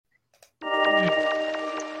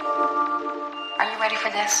for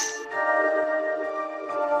this?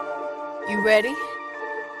 You ready?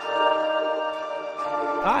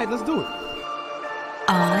 All right, let's do it.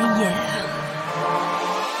 Yeah.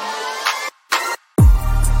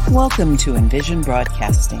 Welcome to Envision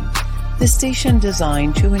Broadcasting, the station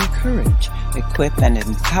designed to encourage, equip, and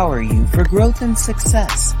empower you for growth and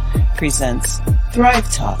success. Presents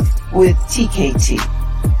Thrive Talk with TKT,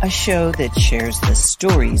 a show that shares the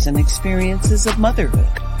stories and experiences of motherhood,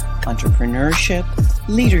 entrepreneurship,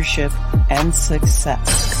 leadership, and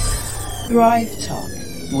success. Thrive Talk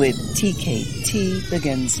with TKT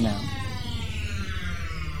begins now.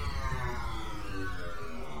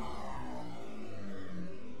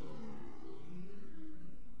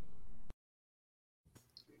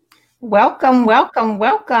 Welcome, welcome,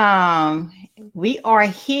 welcome. We are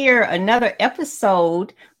here, another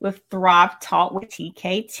episode with Thrive Talk with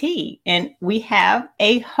TKT. And we have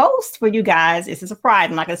a host for you guys. This is a surprise.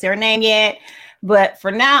 I'm not going to say her name yet. But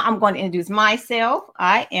for now, I'm going to introduce myself.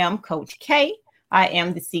 I am Coach K. I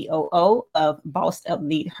am the COO of Bossed Up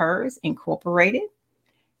Lead Hers Incorporated.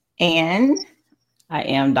 And I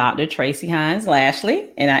am Dr. Tracy Hines Lashley,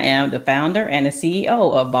 and I am the founder and the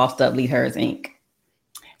CEO of Bossed Up Lead Hers, Inc.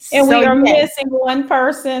 And we are missing one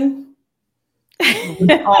person. We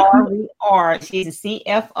are. She's the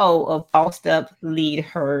CFO of Bossed Up Lead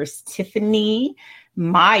Hers, Tiffany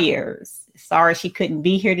Myers. Sorry she couldn't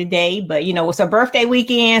be here today, but you know, it's her birthday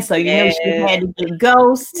weekend, so you know she had to get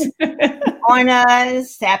ghost on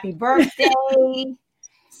us. Happy birthday.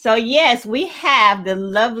 So yes, we have the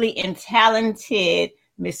lovely and talented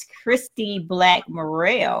Miss Christy Black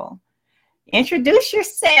Morrell. Introduce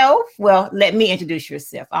yourself. Well, let me introduce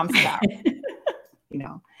yourself. I'm sorry.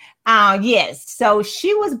 Yes. So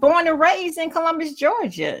she was born and raised in Columbus,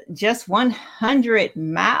 Georgia, just 100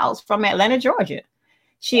 miles from Atlanta, Georgia.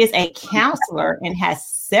 She is a counselor and has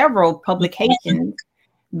several publications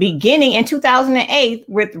beginning in 2008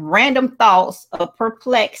 with Random Thoughts, A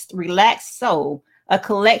Perplexed, Relaxed Soul, a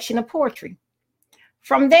collection of poetry.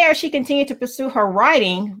 From there, she continued to pursue her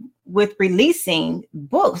writing with releasing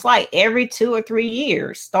books like every 2 or 3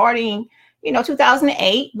 years, starting,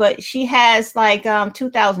 2008, but she has like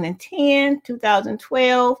 2010,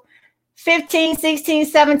 2012, 15, 16,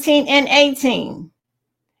 17, and 18.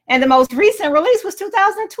 And the most recent release was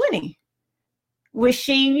 2020, which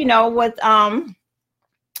she,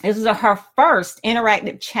 this was her first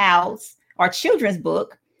interactive children's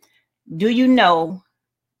book. Do you know?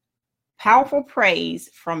 Powerful praise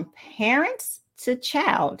from parents to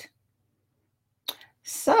child.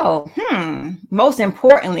 So, most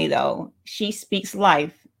importantly, though, she speaks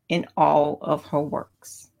life in all of her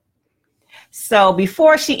works. So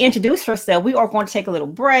before she introduces herself, we are going to take a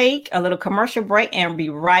little commercial break, and be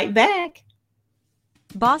right back.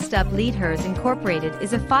 Bossed Up Lead Hers Incorporated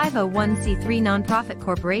is a 501c3 nonprofit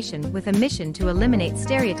corporation with a mission to eliminate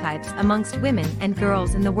stereotypes amongst women and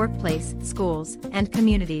girls in the workplace, schools, and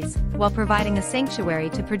communities, while providing a sanctuary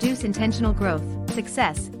to produce intentional growth,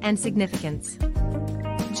 success, and significance.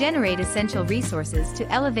 Generate essential resources to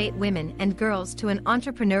elevate women and girls to an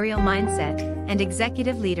entrepreneurial mindset and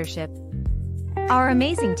executive leadership. Our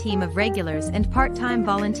amazing team of regulars and part-time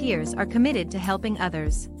volunteers are committed to helping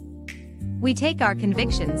others. We take our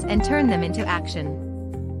convictions and turn them into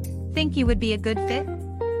action. Think you would be a good fit?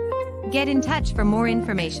 Get in touch for more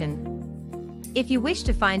information. If you wish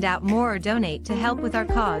to find out more or donate to help with our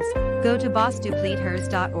cause, go to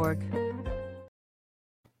bossdupleadhers.org.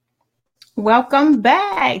 Welcome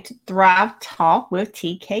back to Thrive Talk with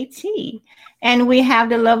TKT. And we have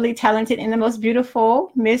the lovely, talented, and the most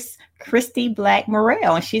beautiful Miss Christy Black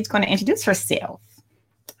Morrell. And she's going to introduce herself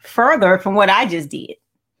further from what I just did.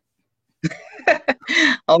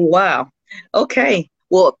 Oh, wow. Okay.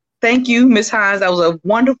 Well, thank you, Ms. Hines. That was a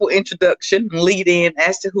wonderful introduction and lead in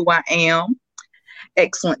as to who I am.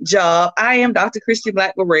 Excellent job. I am Dr. Christy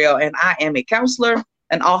Black Morrell, and I am a counselor,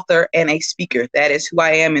 an author, and a speaker. That is who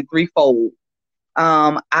I am in threefold.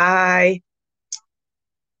 I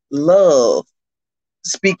love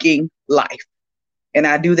speaking life, and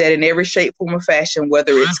I do that in every shape, form, or fashion,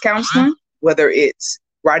 whether it's counseling, whether it's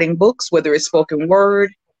writing books, whether it's spoken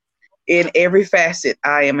word. In every facet,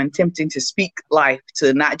 I am attempting to speak life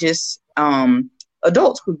to not just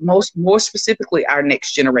adults, but more specifically our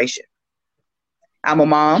next generation. I'm a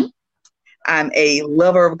mom. I'm a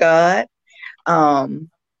lover of God, and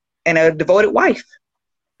a devoted wife.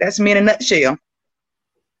 That's me in a nutshell.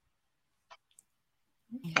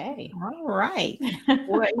 Okay. All right.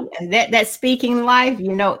 Well, that speaking life,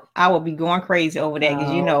 I will be going crazy over that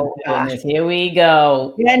because here we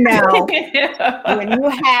go. When you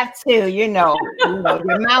have to,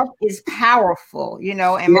 your mouth is powerful, and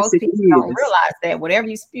yes, most people don't realize that whatever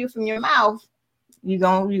you spew from your mouth, you're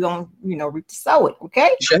gonna reap the sow it.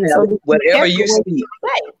 Okay. So whatever you speak.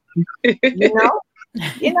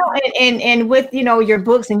 And with your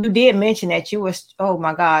books, and you did mention that you were, oh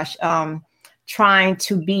my gosh, trying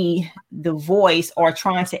to be the voice or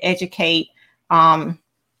trying to educate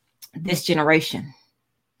this generation.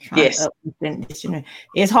 Yes,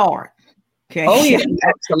 it's hard. Okay. Oh yeah,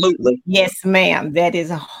 absolutely. Yes, ma'am. That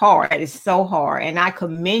is hard. That is so hard, and I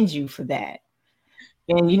commend you for that.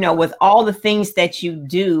 And with all the things that you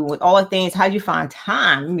do, with all the things, how do you find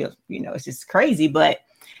time? It's just crazy. But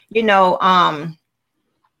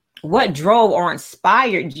what drove or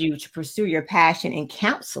inspired you to pursue your passion in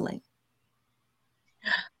counseling?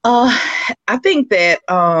 I think that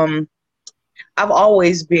I've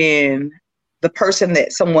always been the person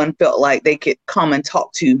that someone felt like they could come and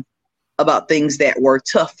talk to about things that were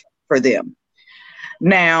tough for them.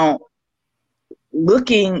 Now,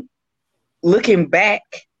 looking back,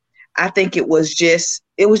 I think it was just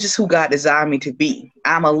who God designed me to be.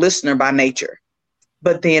 I'm a listener by nature,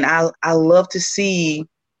 but then I love to see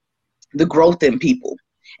the growth in people.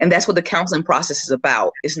 And that's what the counseling process is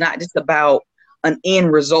about. It's not just about an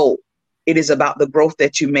end result. It is about the growth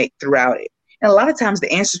that you make throughout it. And a lot of times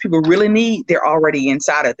the answers people really need, they're already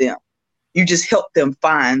inside of them. You just help them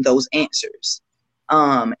find those answers.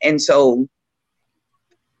 And so,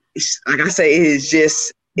 like I say, it's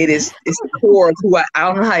the core of who I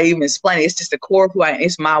don't know how to even explain it. It's just the core of who I am.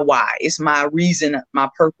 It's my why. It's my reason, my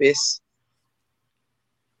purpose.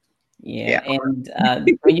 Yeah. And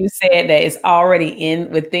when you said that it's already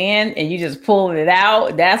within and you just pulling it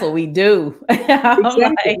out, that's what we do.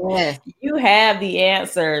 Exactly. Like, you have the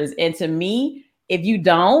answers. And to me, if you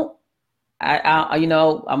don't, I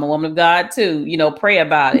I'm a woman of God too, pray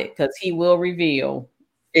about it because he will reveal.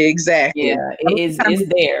 Exactly. Yeah, it's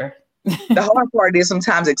there. The hard part is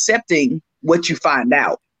sometimes accepting what you find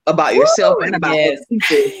out about yourself and about other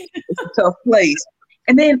people. It's a tough place.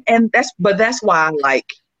 And that's why I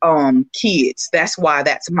like kids. That's why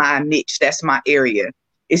that's my niche. That's my area.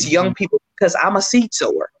 It's young people, because I'm a seed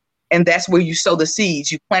sower, and that's where you sow the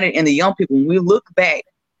seeds. You plant it in the young people. When we look back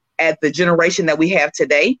at the generation that we have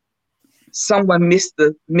today, someone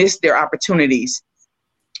missed their opportunities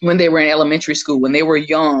when they were in elementary school, when they were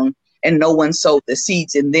young, and no one sowed the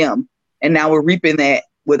seeds in them. And now we're reaping that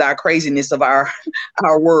with our craziness of our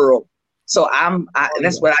world. So I'm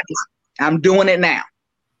doing it now.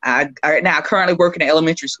 I currently work in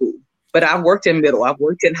elementary school, but I've worked in middle, I've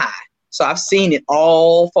worked in high. So I've seen it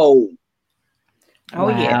all fold. Oh,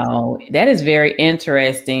 wow. Yeah. That is very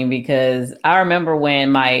interesting because I remember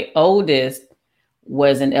when my oldest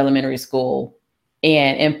was in elementary school,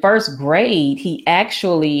 and in first grade, he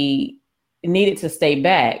actually needed to stay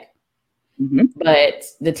back. Mm-hmm. But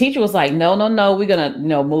the teacher was like, no, we're going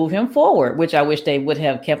to, move him forward, which I wish they would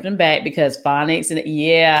have kept him back because phonics and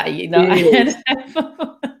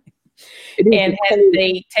and had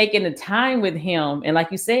they taken the time with him and,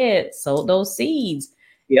 like you said, sowed those seeds,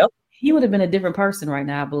 he would have been a different person right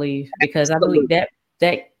now, I believe, because I believe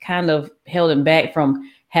that kind of held him back from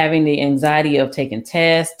having the anxiety of taking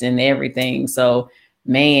tests and everything. So,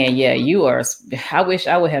 man, you are. I wish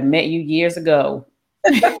I would have met you years ago.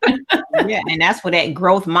 And that's where that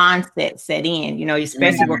growth mindset set in,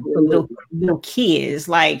 especially with little kids.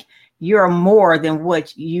 Like, you're more than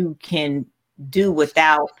what you can do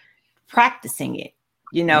without practicing it.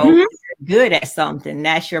 You're good at something,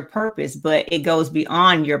 that's your purpose, but it goes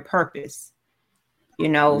beyond your purpose.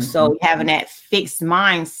 So having that fixed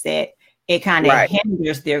mindset, it kind of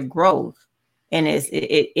hinders their growth, and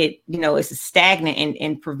it's stagnant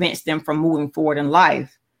and prevents them from moving forward in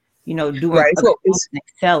life. Doing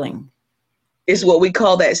excelling. It's what we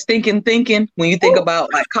call that stinking thinking. When you think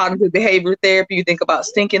about like cognitive behavior therapy, you think about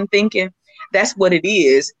stinking thinking. That's what it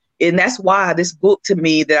is. And that's why this book to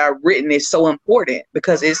me that I've written is so important,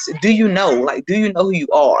 because it's, do you know who you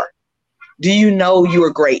are? Do you know you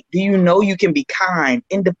are great? Do you know you can be kind,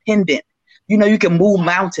 independent? You can move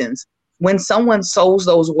mountains. When someone sows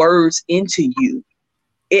those words into you,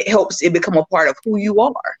 it helps it become a part of who you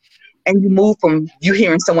are. And you move from you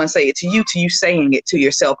hearing someone say it to you saying it to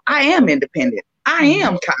yourself. I am independent. I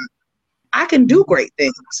am kind. I can do great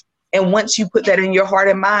things. And once you put that in your heart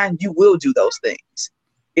and mind, you will do those things.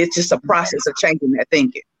 It's just a process of changing that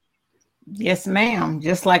thinking. Yes, ma'am.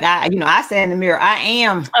 Just like I say in the mirror, I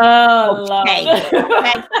am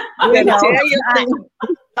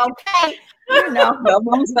Okay.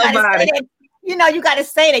 You know, you got to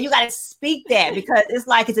say that. You got to speak that, because it's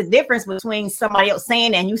like it's a difference between somebody else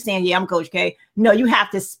saying that and you saying, yeah, I'm Coach K. No, you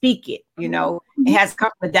have to speak it. You know, it has to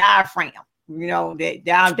come from the diaphragm. You know, that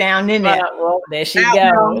down in there. Well, there she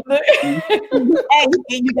goes. Hey,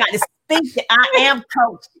 you got to speak that. I am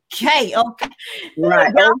Coach K. Okay.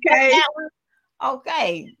 Right. Okay.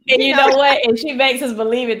 Okay. And you know what? And she makes us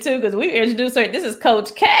believe it too, because we introduced her. This is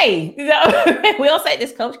Coach K. You know, we don't say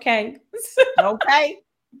this Coach K. Okay.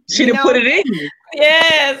 She done put it in.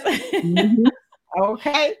 Yes. Mm-hmm.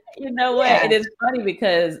 Okay. You know what? Yeah. It is funny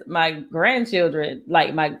because my grandchildren,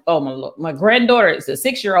 like my granddaughter is a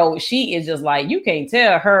 6-year-old. She is just like, you can't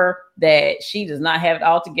tell her that she does not have it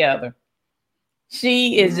all together.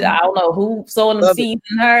 She is, I don't know who sowing the seeds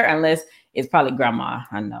in her, unless it's probably grandma.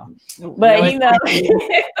 I know. But you know,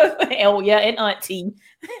 and auntie.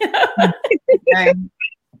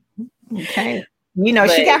 Okay. You know,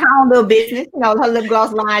 she got her own little business, you know, her lip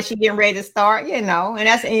gloss line, she getting ready to start, you know, and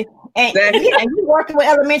that's and you're working with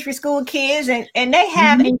elementary school kids and they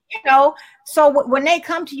have, and you know, so when they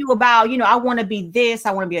come to you about, you know, I want to be this,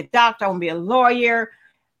 I want to be a doctor, I want to be a lawyer.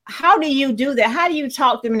 How do you do that? How do you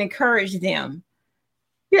talk to them and encourage them?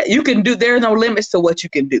 Yeah, you can do, there are no limits to what you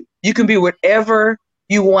can do. You can be whatever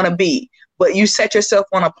you want to be, but you set yourself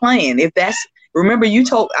on a plan. If that's, remember you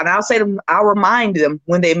told, and I'll remind them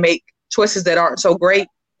when they make choices that aren't so great.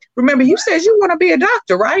 Remember, you said you want to be a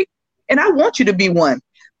doctor, right? And I want you to be one.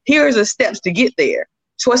 Here's the steps to get there.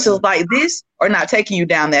 Choices like this are not taking you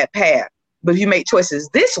down that path. But if you make choices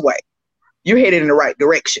this way, you're headed in the right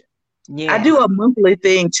direction. Yeah. I do a monthly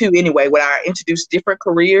thing too anyway, where I introduce different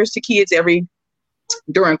careers to kids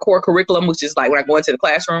during core curriculum, which is like when I go into the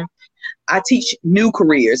classroom. I teach new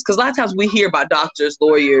careers, because a lot of times we hear about doctors,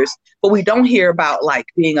 lawyers, but we don't hear about like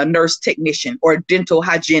being a nurse technician or a dental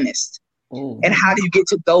hygienist. Ooh. And how do you get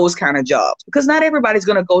to those kind of jobs? Because not everybody's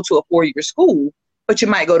going to go to a 4-year school, but you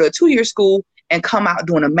might go to a 2-year school and come out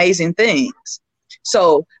doing amazing things.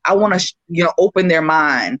 So I want to, open their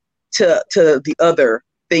mind to the other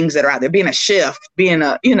things that are out there. Being a chef, being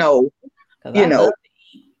a,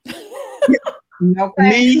 Okay.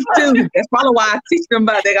 Me too. That's probably why I teach them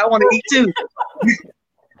about that. I want to eat too.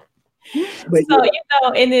 But so,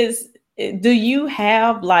 in this, do you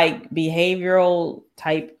have like behavioral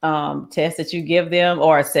type tests that you give them,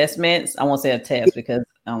 or assessments? I won't say a test because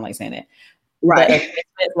I don't like saying that. Right. But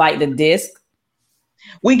assessments like the DISC.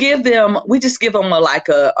 We just give them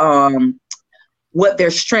what their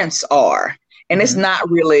strengths are. And it's not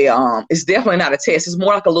really, it's definitely not a test. It's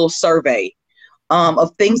more like a little survey of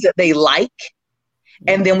things that they like.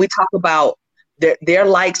 And then we talk about their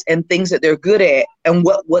likes and things that they're good at, and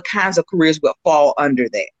what kinds of careers will fall under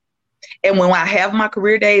that. And when I have my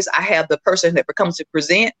career days, I have the person that comes to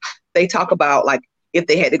present. They talk about like if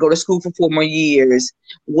they had to go to school for 4 more years,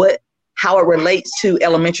 how it relates to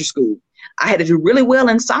elementary school. I had to do really well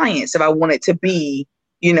in science if I wanted to be,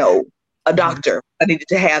 a doctor. I needed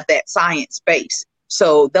to have that science base.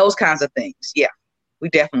 So those kinds of things. Yeah, we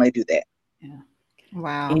definitely do that. Yeah.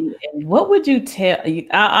 Wow. And what would you tell?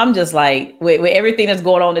 I'm just like with everything that's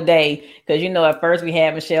going on today, because at first we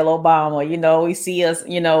had Michelle Obama. We see us,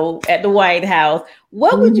 at the White House.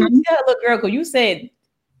 What would you tell a little girl? Because you said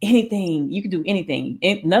anything, you can do anything.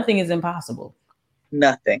 Nothing is impossible.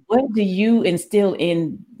 Nothing. What do you instill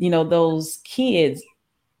in those kids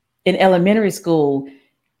in elementary school?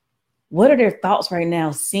 What are their thoughts right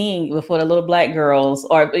now, seeing before the little black girls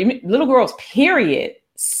or little girls, period,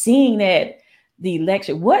 seeing that? The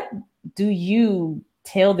election, what do you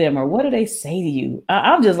tell them, or what do they say to you?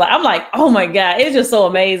 I'm like, oh my God, it's just so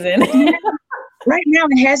amazing. Right now,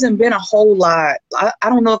 it hasn't been a whole lot. I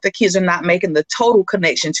don't know if the kids are not making the total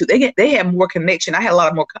connection to. They have more connection. I had a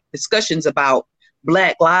lot more discussions about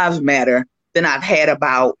Black Lives Matter than I've had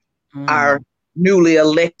about our newly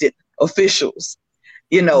elected officials,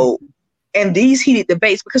 and these heated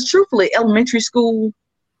debates, because truthfully, elementary school,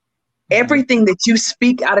 everything that you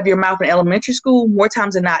speak out of your mouth in elementary school, more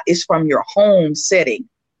times than not, is from your home setting,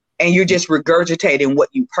 and you're just regurgitating what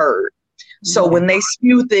you've heard. So when they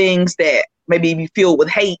spew things that maybe be filled with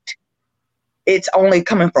hate, it's only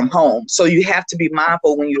coming from home. So you have to be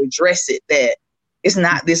mindful when you address it that it's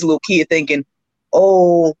not this little kid thinking,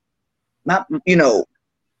 oh,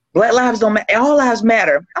 Black lives don't matter, all lives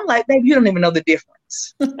matter. I'm like, baby, you don't even know the difference.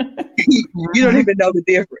 You don't even know the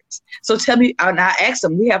difference. So tell me, and I ask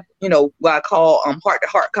them, we have, what I call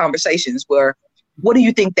heart-to-heart conversations where, what do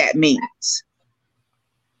you think that means?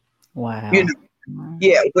 Wow.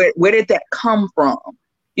 Yeah, where did that come from?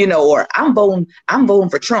 Or I'm voting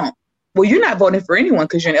for Trump. Well, you're not voting for anyone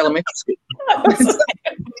because you're in elementary school.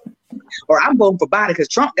 or I'm voting for Biden because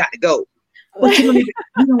Trump got to go. But you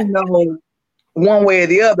don't know one way or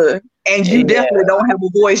the other, and you definitely don't have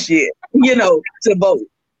a voice yet, to vote.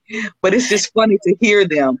 But it's just funny to hear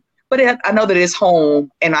them. But I know that it's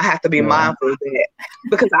home, and I have to be mindful of that,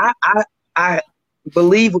 because I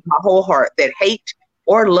believe with my whole heart that hate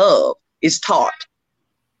or love is taught.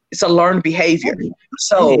 It's a learned behavior.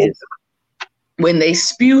 So when they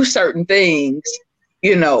spew certain things,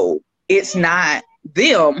 it's not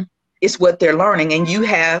them, it's what they're learning. And you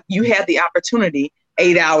have the opportunity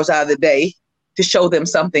 8 hours out of the day to show them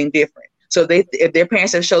something different. So if their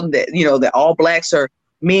parents have shown them that, that all blacks are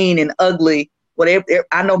mean and ugly, whatever,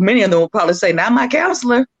 I know many of them will probably say, not my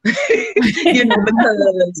counselor, because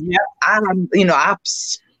I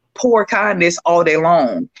pour kindness all day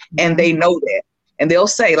long, and they know that. And they'll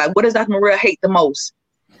say, like, what does Dr. Morrell hate the most?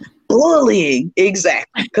 Bullying.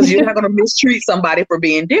 Exactly. Because you're not going to mistreat somebody for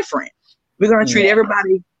being different. We're going to treat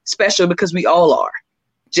everybody special because we all are,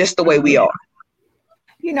 just the way we are.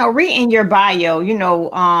 Reading your bio, you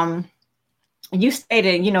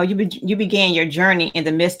stated, you began your journey in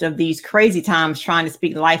the midst of these crazy times trying to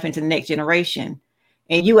speak life into the next generation.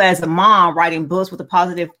 And you as a mom writing books with the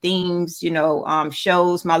positive themes,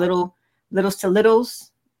 shows My Littles to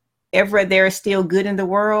Littles, ever there is still good in the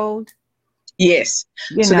world. Yes.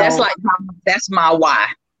 So that's my why.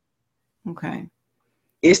 Okay.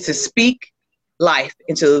 Is to speak life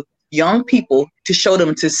into young people, to show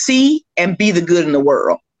them to see and be the good in the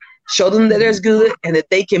world. Show them that there's good and that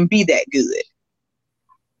they can be that good.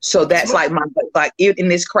 So that's like in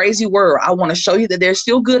this crazy world, I want to show you that there's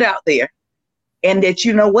still good out there. And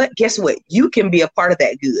that, guess what? You can be a part of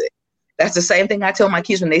that good. That's the same thing I tell my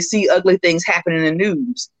kids when they see ugly things happen in the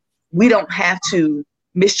news. We don't have to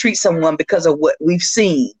mistreat someone because of what we've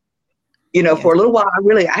seen. For a little while,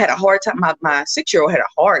 I had a hard time. My 6-year-old had a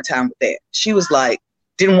hard time with that. She was like,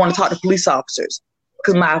 didn't want to talk to police officers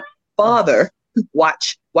because my father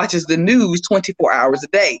watches the news 24 hours a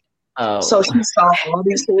day. Oh. So she saw all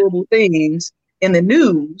these horrible things in the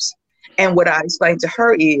news. And what I explained to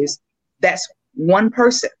her is that's one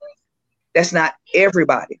person. That's not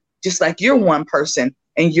everybody. Just like you're one person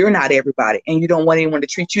and you're not everybody. And you don't want anyone to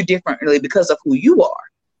treat you differently because of who you are.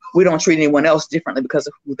 We don't treat anyone else differently because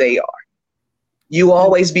of who they are. You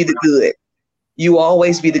always be the good. You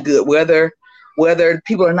always be the good. Whether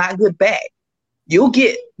people are not good back, you'll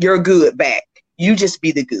get your good back. You just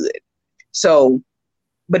be the good. So,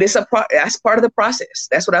 but that's part of the process.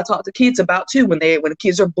 That's what I talk to kids about too. When the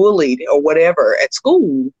kids are bullied or whatever at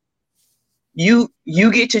school, you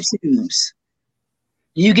get to choose.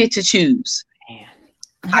 You get to choose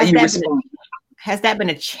how you respond. Has that been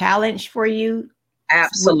a challenge for you?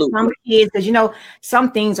 Absolutely. With some kids, because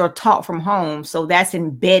some things are taught from home, so that's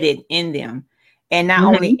embedded in them, and not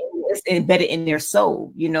only it's embedded in their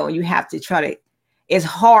soul. You have to try to. It's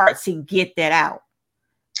hard to get that out.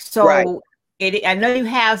 So I know you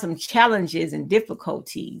have some challenges and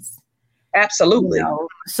difficulties. Absolutely.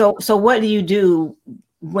 So what do you do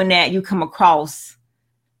when you come across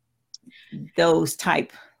those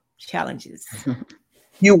type challenges?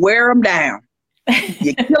 You wear them down.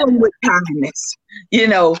 You kill them with kindness,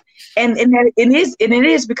 and it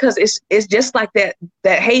is because it's just like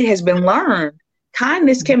that hate has been learned.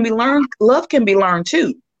 Kindness can be learned. Love can be learned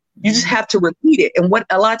too. You just have to repeat it. And what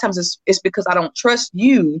a lot of times it's because I don't trust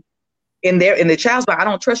you in the child's mind. I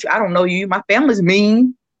don't trust you. I don't know you. My family's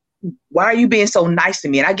mean. Why are you being so nice to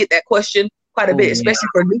me? And I get that question quite a bit, especially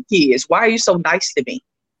for new kids. Why are you so nice to me?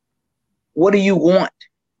 What do you want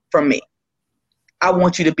from me? I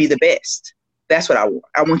want you to be the best. That's what I want.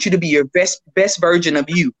 I want you to be your best version of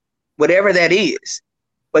you, whatever that is,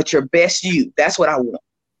 but your best you. That's what I want,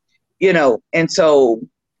 and so,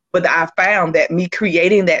 but I found that me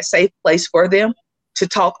creating that safe place for them to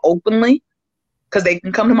talk openly, because they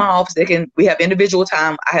can come to my office, we have individual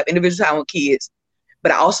time. I have individual time with kids,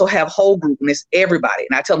 but I also have whole group, and it's everybody.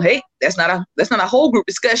 And I tell them, hey, that's not a whole group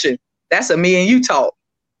discussion. That's a me and you talk.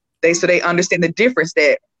 So they understand the difference,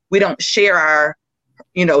 that we don't share our,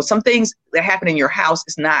 some things that happen in your house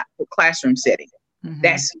is not a classroom setting. Mm-hmm.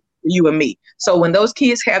 That's you and me. So when those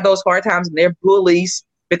kids have those hard times and they're bullies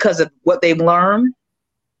because of what they've learned,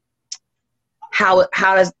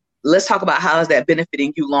 let's talk about how is that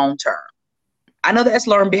benefiting you long term? I know that's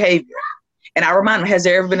learned behavior. And I remind them, has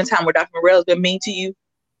there ever been a time where Dr. Morrell has been mean to you?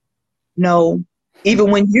 No.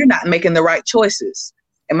 Even when you're not making the right choices.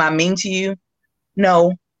 Am I mean to you?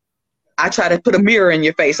 No. I try to put a mirror in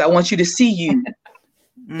your face. I want you to see you.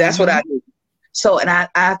 That's what I do. So, and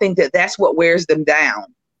I think that's what wears them down.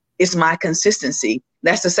 It's my consistency.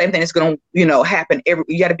 That's the same thing that's going to, happen.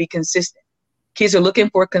 You got to be consistent. Kids are looking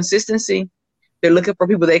for consistency. They're looking for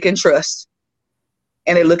people they can trust,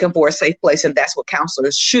 and they're looking for a safe place. And that's what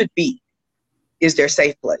counselors should be, is their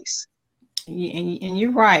safe place. And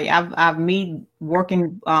you're right. I've me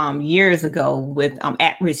working years ago with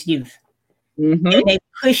at-risk youth. Mm-hmm. And they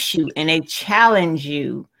push you and they challenge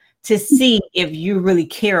you to see if you really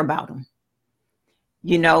care about them.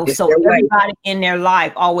 You know, so everybody in their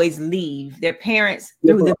life always leave. Their parents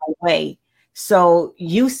threw them away. So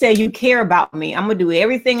you say you care about me. I'm going to do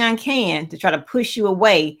everything I can to try to push you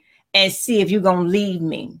away and see if you're going to leave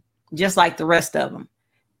me just like the rest of them.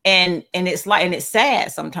 And it's like, and it's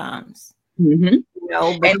sad sometimes. Mm-hmm. You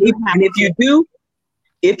know, and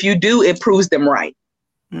if you do, it proves them right.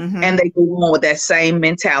 Mm-hmm. And they go on with that same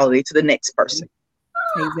mentality to the next person.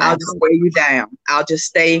 Exactly. I'll just wear you down. I'll just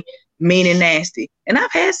stay mean and nasty. And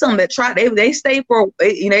I've had some that try, they stay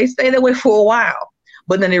they stay that way for a while,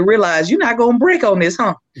 but then they realize you're not going to break on this,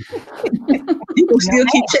 huh? You gonna still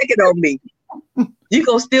keep checking on me. You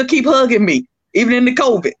gonna still keep hugging me, even in the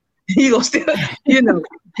COVID. You gonna still, you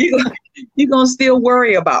gonna still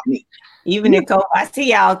worry about me. Even in COVID, I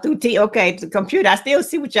see y'all through the computer. I still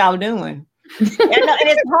see what y'all doing. And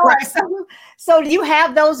it's hard. So do you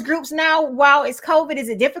have those groups now while it's COVID? Is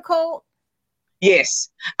it difficult? Yes,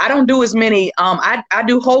 I don't do as many. I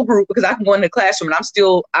do whole group because I can go in the classroom and I'm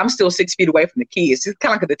still 6 feet away from the kids. It's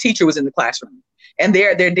kind of like the teacher was in the classroom and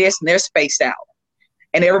they're desks and they're spaced out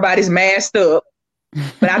and everybody's masked up.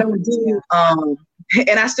 But I don't do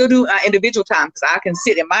and I still do individual time because I can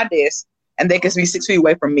sit at my desk and they can be 6 feet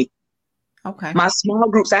away from me. Okay. My small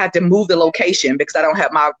groups, I had to move the location because I don't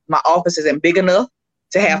have my office isn't big enough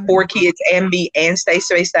to have 4 kids and me and stay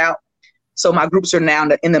spaced out. So my groups are now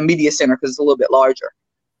in the media center because it's a little bit larger.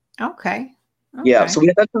 Okay. Yeah. So we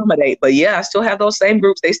have to accommodate. But yeah, I still have those same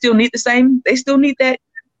groups. They still need they still need that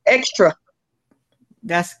extra.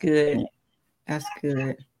 That's good. That's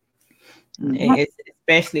good.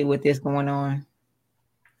 Especially with this going on.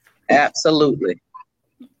 Absolutely.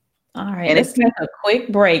 All right. And let's take a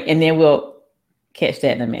quick break and then we'll catch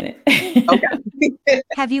that in a minute. Okay.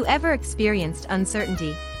 Have you ever experienced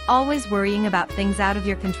uncertainty, always worrying about things out of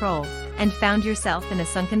your control, and found yourself in a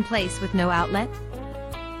sunken place with no outlet?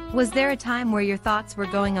 Was there a time where your thoughts were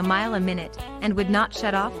going a mile a minute and would not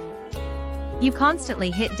shut off? You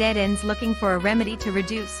constantly hit dead ends looking for a remedy to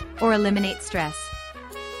reduce or eliminate stress.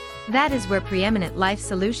 That is where Preeminent Life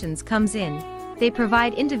Solutions comes in. They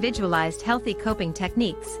provide individualized healthy coping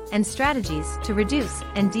techniques and strategies to reduce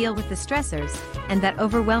and deal with the stressors and that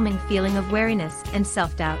overwhelming feeling of weariness and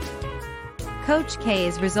self-doubt. Coach K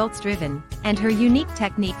is results-driven, and her unique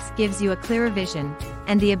techniques gives you a clearer vision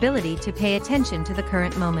and the ability to pay attention to the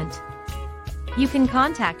current moment. You can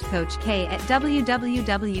contact Coach K at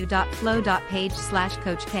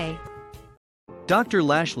www.flow.page/Coach K. Dr.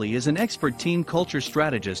 Lashley is an expert teen culture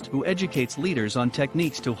strategist who educates leaders on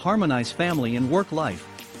techniques to harmonize family and work life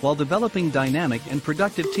while developing dynamic and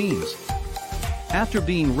productive teams. After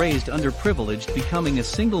being raised underprivileged, becoming a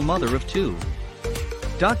single mother of 2,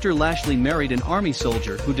 Dr. Lashley married an Army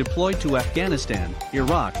soldier who deployed to Afghanistan,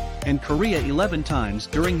 Iraq, and Korea 11 times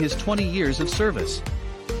during his 20 years of service.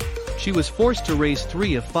 She was forced to raise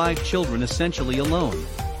 3 of 5 children essentially alone.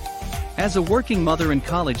 As a working mother and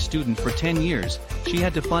college student for 10 years, she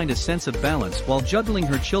had to find a sense of balance while juggling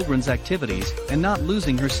her children's activities and not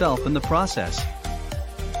losing herself in the process.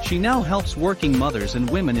 She now helps working mothers and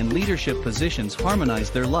women in leadership positions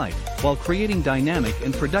harmonize their life while creating dynamic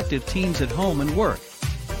and productive teams at home and work.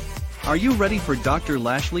 Are you ready for Dr.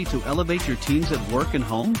 Lashley to elevate your teams at work and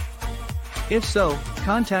home? If so,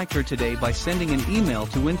 contact her today by sending an email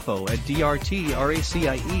to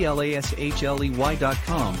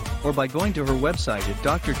info@drtracielashley.com or by going to her website at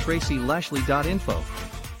drtracylashley.info.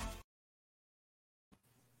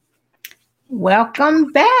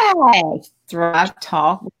 Welcome back. Thrive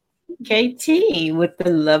Talk KT with the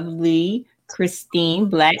lovely Christine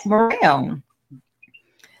Black Morrell.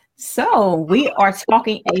 So we are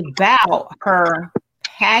talking about her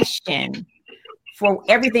passion for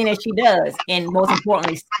everything that she does, and most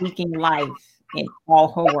importantly, speaking life in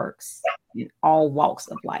all her works, in all walks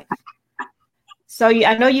of life. So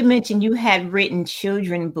I know you mentioned you had written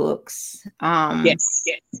children books. Yes.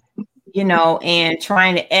 You know, and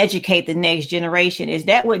trying to educate the next generation. Is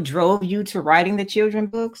that what drove you to writing the children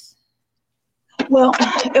books? Well,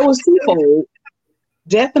 it was twofold.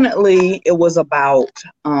 Definitely, it was about,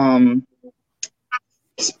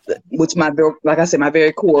 which like I said, my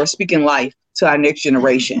very core, speaking life to our next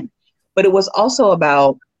generation. But it was also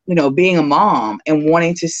about, being a mom and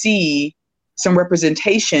wanting to see some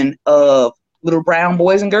representation of little brown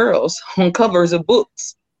boys and girls on covers of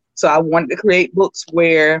books. So I wanted to create books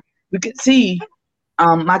where we could see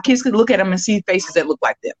my kids could look at them and see faces that look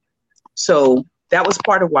like them. So that was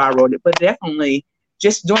part of why I wrote it. But definitely,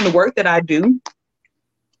 just doing the work that I do,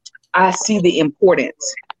 I see the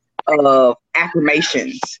importance of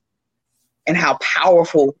affirmations and how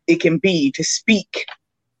powerful it can be to speak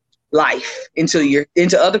life into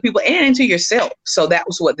other people and into yourself. So that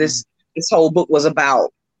was what this whole book was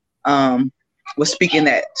about. Was speaking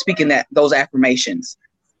those affirmations.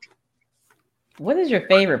 What is your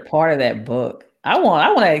favorite part of that book? I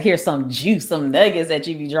want to hear some juice, some nuggets that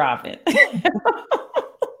you be dropping.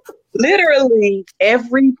 Literally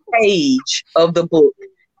every page of the book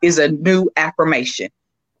is a new affirmation.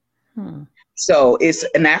 So it's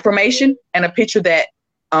an affirmation and a picture that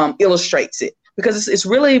illustrates it, because it's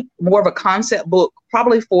really more of a concept book,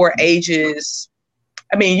 probably for ages.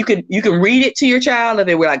 I mean, you can read it to your child if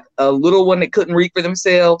they were like a little one that couldn't read for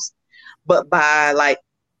themselves, but by like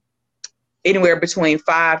anywhere between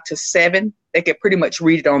 5 to 7, they could pretty much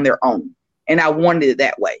read it on their own. And I wanted it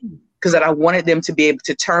that way, because I wanted them to be able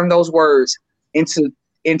to turn those words into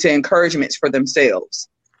encouragements for themselves.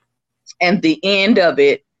 And the end of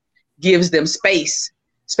it gives them space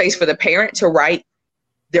for the parent to write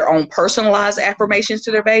their own personalized affirmations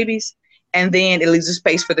to their babies. And then it leaves a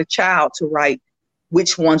space for the child to write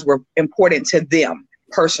which ones were important to them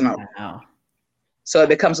personally. Wow. So it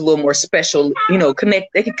becomes a little more special,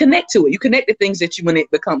 they can connect to it. You connect to things that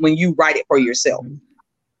when you write it for yourself.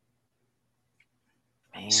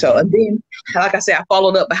 Man. So, and then, like I said, I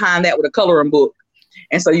followed up behind that with a coloring book.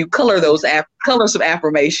 And so you color those colors of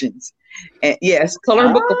affirmations. And yes,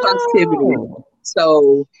 coloring book of positivity.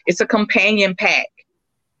 So it's a companion pack.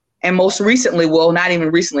 And most recently, well, not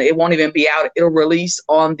even recently, it won't even be out. It'll release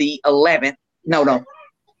on the 11th. No.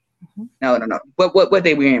 What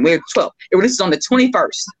day we're in? We're 12th. It releases on the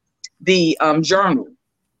 21st. The journal,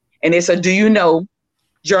 and it's a Do You Know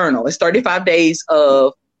journal. It's 35 days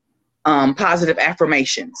of positive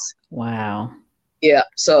affirmations. Wow. Yeah.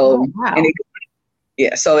 So wow.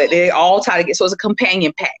 So they all tie together. So it's a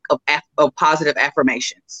companion pack of positive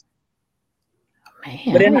affirmations.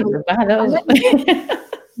 Man, but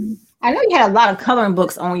I know you had a lot of coloring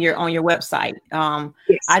books on your website.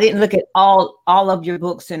 Yes. I didn't look at all of your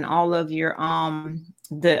books and all of your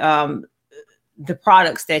the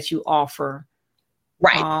products that you offer.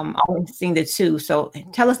 Right. I've only seen the 2. So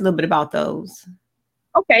tell us a little bit about those.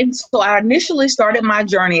 Okay. So I initially started my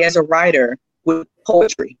journey as a writer with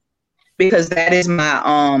poetry, because that is my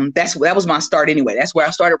that was my start anyway. That's where I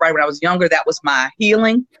started writing when I was younger. That was my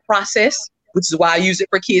healing process, which is why I use it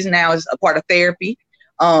for kids now as a part of therapy.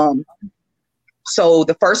 So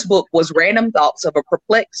the first book was Random Thoughts of a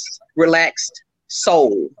Perplexed, Relaxed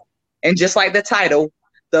Soul. And just like the title,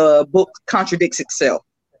 the book contradicts itself.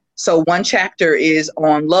 So one chapter is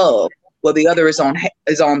on love, while the other is on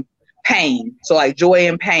pain. So like joy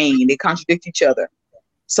and pain, they contradict each other.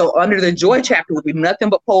 So under the joy chapter would be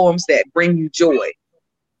nothing but poems that bring you joy.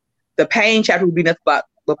 The pain chapter would be nothing but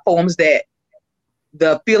the poems that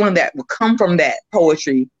the feeling that will come from that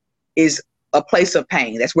poetry is a place of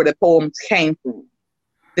pain. That's where the poems came from.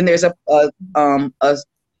 Then there's a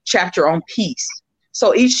chapter on peace.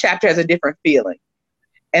 So each chapter has a different feeling.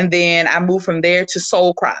 And then I moved from there to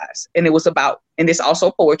Soul Cries. And it was about, and it's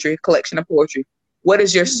also poetry, a collection of poetry. What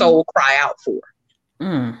does your soul cry out for?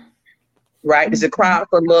 Right? Does it cry out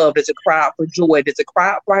for love? Does it cry out for joy? Does it cry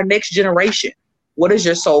out for our next generation? What does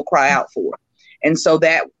your soul cry out for? And so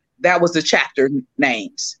that was the chapter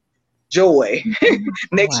names. Joy,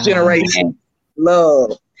 next generation,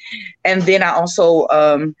 love. And then I also,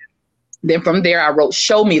 then from there I wrote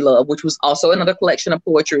Show Me Love, which was also another collection of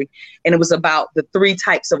poetry. And it was about the 3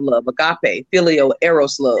 types of love: agape, filial,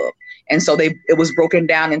 eros love. And so it was broken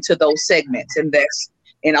down into those segments, and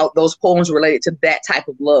those poems related to that type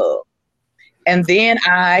of love. And then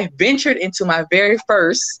I ventured into my very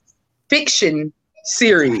first fiction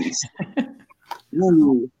series.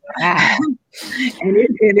 Ooh. and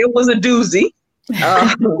it was a doozy.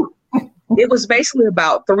 It was basically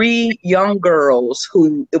about 3 young girls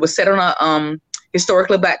it was set on a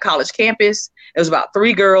historically Black college campus. It was about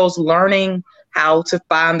 3 girls learning how to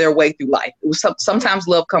find their way through life. It was Sometimes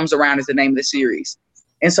Love Comes Around is the name of the series.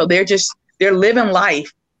 And so they're living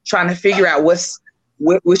life trying to figure out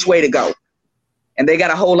which way to go. And they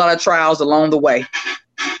got a whole lot of trials along the way.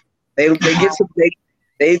 Their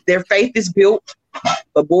faith is built,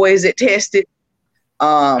 but boy, is it tested.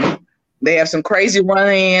 They have some crazy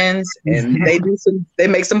run-ins, and they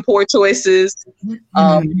make some poor choices.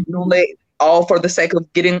 All for the sake of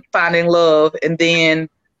finding love. And then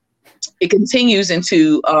it continues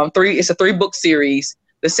into it's a 3-book series.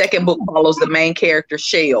 The second book follows the main character,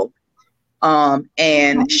 Shale.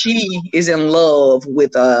 And she is in love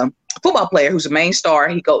with a football player who's a main star.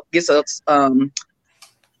 He gets a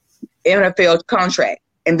NFL contract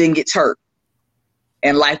and then gets hurt,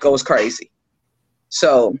 and life goes crazy.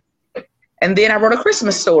 So, and then I wrote a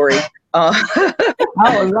Christmas story. Oh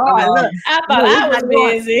Lord! Look, I thought I was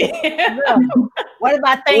busy. What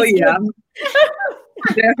about Thanksgiving? Oh,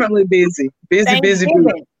 yeah, definitely busy. Busy.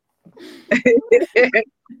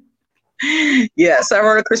 Yeah, so I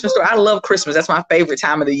wrote a Christmas story. I love Christmas. That's my favorite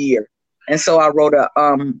time of the year. And so I wrote a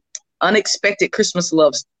unexpected Christmas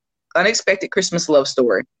love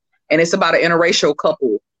story. And it's about an interracial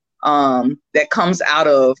couple that comes out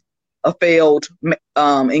of a failed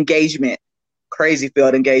engagement, crazy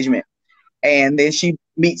failed engagement. And then she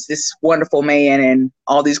meets this wonderful man and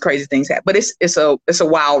all these crazy things happen. But it's a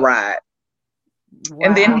wild ride. Wow.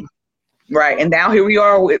 And then and now here we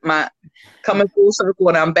are with my coming full circle,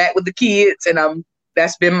 and I'm back with the kids, and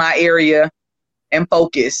that's been my area and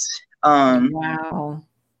focus. Wow.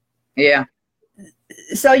 Yeah.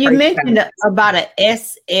 So you mentioned about a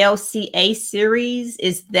SLCA series.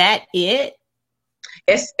 Is that it?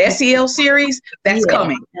 SEL series? That's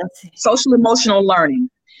coming. Social emotional learning.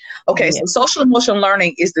 Okay, so social emotional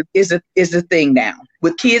learning is the thing now.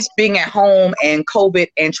 With kids being at home and COVID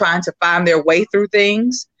and trying to find their way through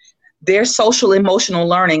things, their social emotional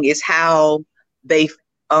learning is how they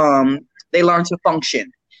learn to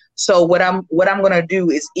function. So what I'm going to do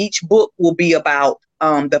is each book will be about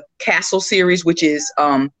the Castle series, which is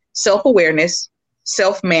self-awareness,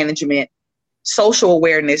 self-management, social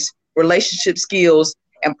awareness, relationship skills,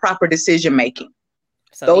 and proper decision making.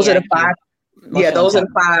 So those are the five. Yeah, those are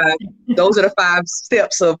the five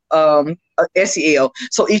steps of SEL.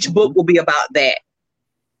 So each book will be about that,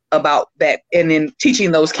 and then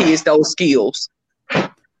teaching those kids those skills.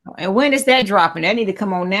 And when is that dropping? That need to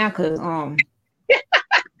come on now, because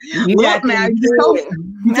you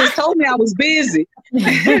just told me I was busy.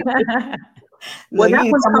 Well,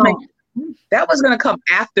 that was going to come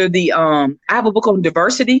after the I have a book on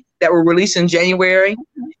diversity that will release in January.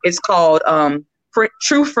 It's called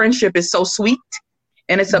True Friendship is So Sweet,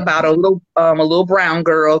 and it's about a little brown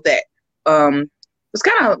girl that was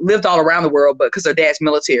kind of lived all around the world, but because her dad's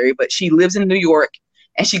military, but she lives in New York,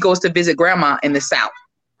 and she goes to visit grandma in the South.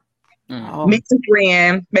 Oh. Makes a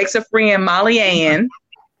friend, Molly Ann.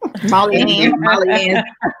 Molly Ann's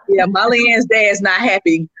dad's not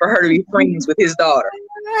happy for her to be friends with his daughter.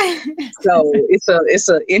 So it's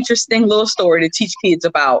an interesting little story to teach kids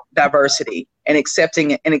about diversity and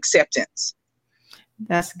acceptance.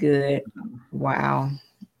 That's good. Wow.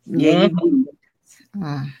 Yeah.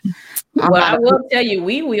 Well, I will tell you,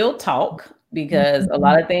 we will talk, because a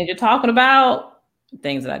lot of things you're talking about,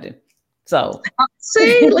 things that I do. So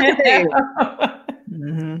see, look at that.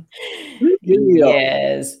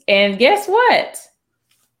 Yes. And guess what?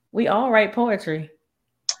 We all write poetry.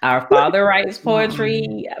 Our father writes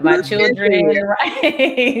poetry. My children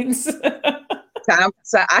write.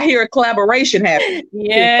 So I hear a collaboration happening.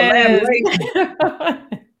 Yes.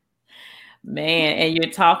 Man, and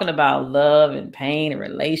you're talking about love and pain and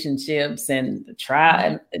relationships and the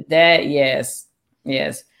tribe. That, yes.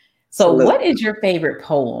 So absolutely. What is your favorite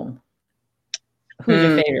poem? Who's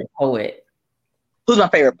your favorite poet? Who's my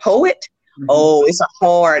favorite poet? Mm-hmm. Oh, it's a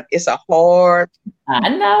hard. I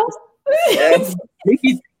know. Yes.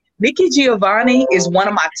 Nikki Giovanni is one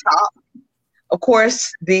of my top. Of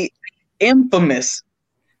course, the infamous,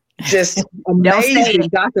 just amazing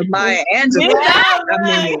Dr. Maya Angelou. I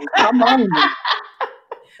mean, come on.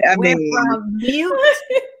 From mute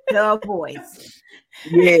to voice.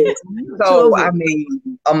 Yes. So I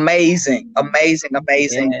mean, amazing. Yes.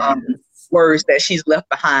 Words that she's left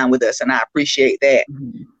behind with us, and I appreciate that.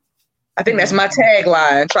 Mm-hmm. I think that's my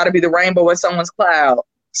tagline: try to be the rainbow in someone's cloud.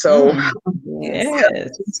 So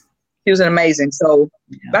yes, she was amazing. So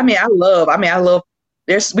I love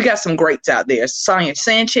we got some greats out there. Sonia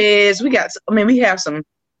Sanchez, we have some.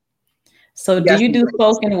 So do you do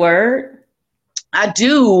spoken word? I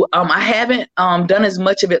do. I haven't done as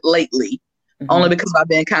much of it lately, only because I've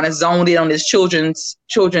been kind of zoned in on this children's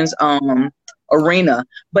arena.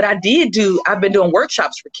 But I've been doing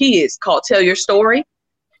workshops for kids called Tell Your Story.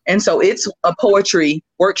 And so it's a poetry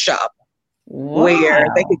workshop where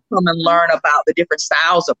they can come and learn about the different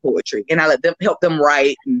styles of poetry. And I let them help them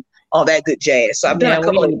write and all that good jazz. So I've done a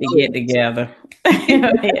couple of to get together.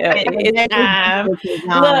 It's time.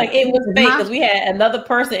 Look, it was fake because we had another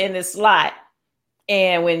person in this slot.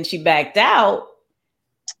 And when she backed out,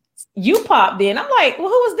 you popped in. I'm like, well,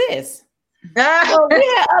 who was this? Well,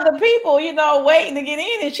 we had other people, waiting to get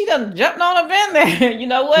in, and she done jumped on up in there. You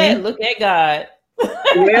know what? Look at God.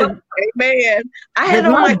 Well, amen. I had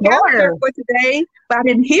on my calendar for today, but I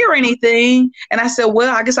didn't hear anything. And I said,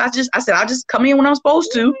 well, I guess I'll just come in when I'm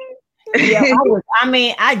supposed to. Yeah,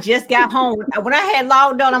 I just got home. When I had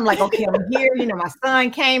logged on, I'm like, okay, I'm here. You know, my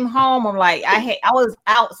son came home. I'm like, I was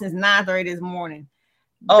out since 9:30 this morning.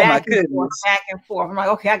 Oh my goodness. Back and forth. I'm like,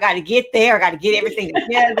 okay, I got to get there. I got to get everything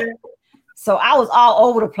together. So I was all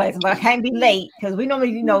over the place, but I can't be late because we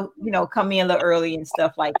normally, you know, come in a little early and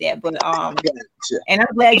stuff like that. But and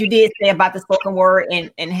I'm glad you did say about the spoken word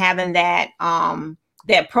and having that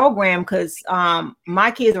that program, because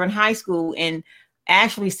my kids are in high school, and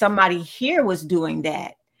actually somebody here was doing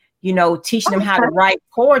that, you know, teaching them how to write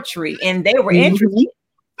poetry, and they were interested.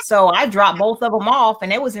 So I dropped both of them off,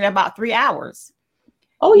 and it was in about 3 hours.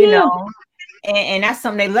 Oh, yeah. You know, and that's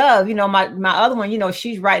something they love. You know, my other one, you know,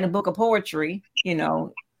 she's writing a book of poetry, you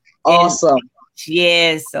know. Awesome.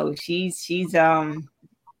 Yes. So she's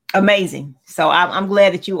amazing. So I'm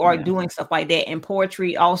glad that you are doing stuff like that. And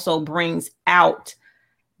poetry also brings out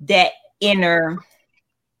that inner,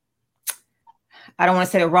 I don't want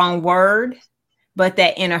to say the wrong word, but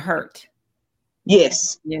that inner hurt.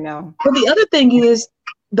 Yes. You know. But the other thing is,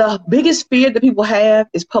 the biggest fear that people have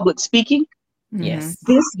is public speaking. Yes.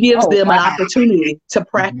 This gives them an opportunity to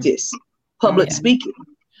practice public speaking.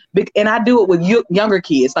 And I do it with younger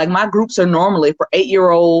kids. Like my groups are normally for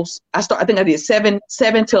 8-year-olds. I think I did 7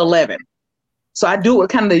 to 11. So I do it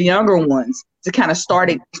with kind of the younger ones to kind of start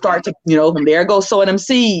to, you know, from there go sowing them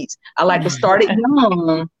seeds. I like to start it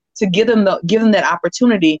young to give them that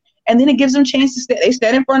opportunity. And then it gives them chances that they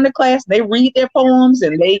stand in front of the class, they read their poems,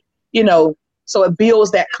 and they, you know, so it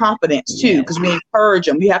builds that confidence too, because we encourage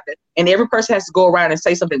them. You have to, and every person has to go around and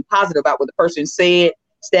say something positive about what the person said,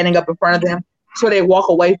 standing up in front of them, so they walk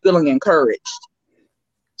away feeling encouraged.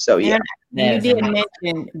 So yeah. You did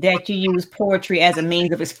mention that you use poetry as a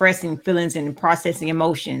means of expressing feelings and processing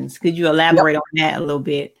emotions. Could you elaborate on that a little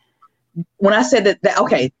bit? When I said that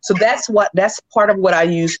okay, so that's part of what I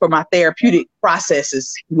use for my therapeutic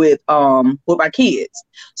processes with my kids.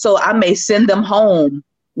 So I may send them home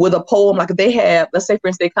with a poem, like if they have, let's say for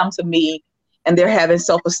instance, they come to me and they're having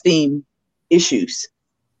self-esteem issues.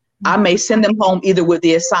 I may send them home either with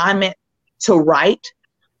the assignment to write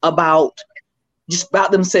about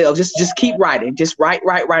themselves. Just keep writing. Just write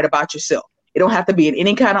about yourself. It don't have to be in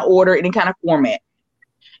any kind of order, any kind of format.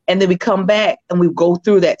 And then we come back and we go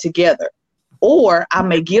through that together. Or I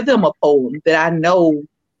may give them a poem that I know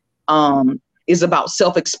is about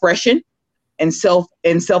self-expression and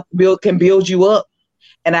self-build, can build you up.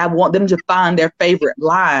 And I want them to find their favorite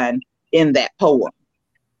line in that poem.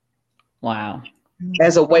 Wow.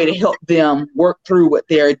 As a way to help them work through what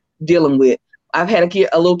they're dealing with. I've had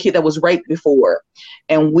a little kid that was raped before,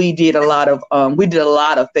 and we did a lot of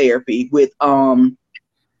therapy with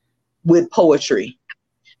poetry,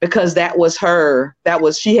 because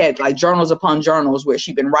she had like journals upon journals where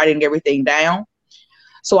she'd been writing everything down.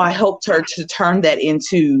 So I helped her to turn that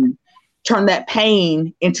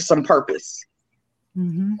pain into some purpose.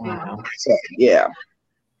 Mm-hmm. Wow. So, yeah.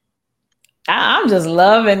 I'm just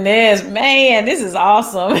loving this, man. This is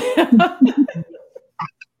awesome.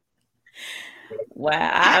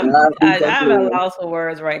 Wow. I'm at a loss for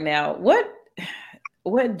words right now. What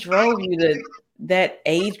drove you to that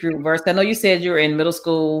age group versus? I know you said you were in middle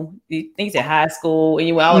school, you think you said high school, and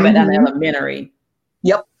you went all the way down to elementary.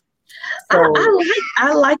 Yep. So,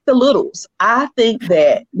 I like the littles. I think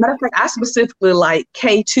that, matter of fact, I specifically like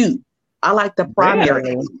K2. I like the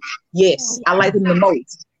primary. Really? Yes, I like them the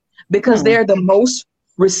most because they're the most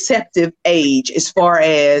receptive age as far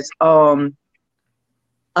as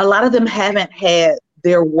a lot of them haven't had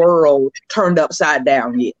their world turned upside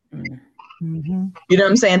down yet. Mm-hmm. You know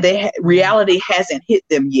what I'm saying? Reality hasn't hit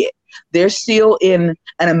them yet. They're still in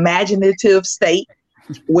an imaginative state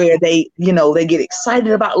where they get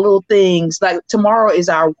excited about little things. Like tomorrow is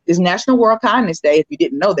National World Kindness Day, if you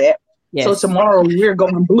didn't know that. Yes. So tomorrow we're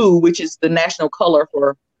going blue, which is the national color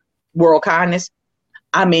for World Kindness.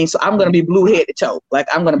 I mean, so I'm going to be blue head to toe. Like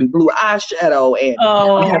I'm going to be blue eyeshadow and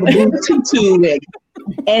have a blue tutu.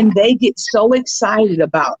 And they get so excited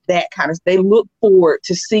about that kind of, they look forward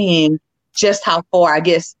to seeing just how far, I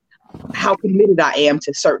guess, how committed I am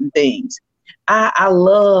to certain things. I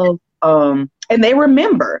love, and they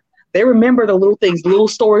remember the little things, little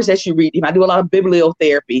stories that you read. I do a lot of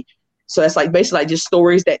bibliotherapy. So that's like basically like just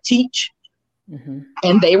stories that teach,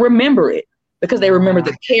 and they remember it because they remember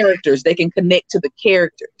the characters. They can connect to the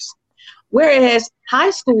characters. Whereas high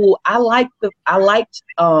school, I liked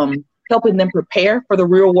helping them prepare for the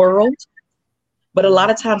real world. But a lot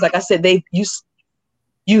of times, like I said,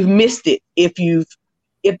 you've missed it if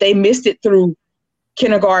they missed it through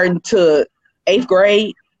kindergarten to 8th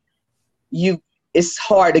grade, it's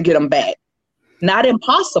hard to get them back. Not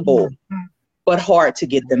impossible, but hard to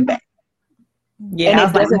get them back. Yeah. And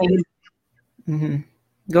it doesn't. Mm-hmm.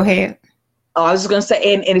 Go ahead. I was going to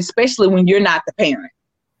say, and especially when you're not the parent,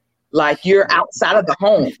 like you're outside of the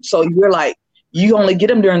home. So you're like, you only get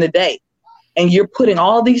them during the day and you're putting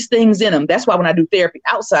all these things in them. That's why when I do therapy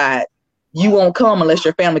outside, you won't come unless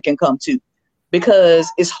your family can come too, because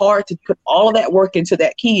it's hard to put all of that work into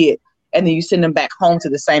that kid and then you send them back home to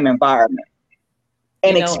the same environment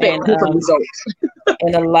and expect different results.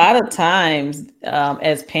 And a lot of times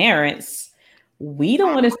as parents, we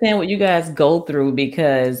don't understand what you guys go through,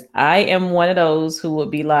 because I am one of those who would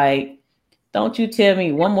be like, don't you tell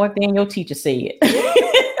me one more thing your teacher said.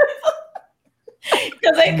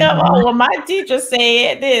 Because they come on, well, my teacher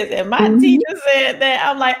said this and my teacher said that.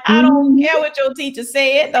 I'm like, I don't care what your teacher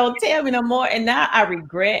said. Don't tell me no more. And now I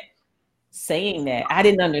regret saying that. I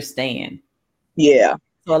didn't understand. Yeah.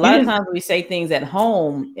 So a lot of times we say things at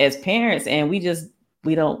home as parents and we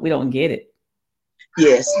don't get it.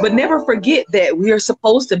 Yes, but never forget that we are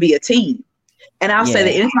supposed to be a team. And I'll say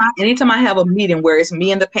that anytime I have a meeting where it's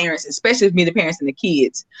me and the parents, especially if me, the parents and the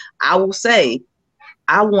kids, I will say,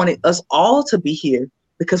 I wanted us all to be here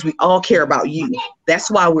because we all care about you. That's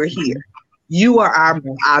why we're here. You are our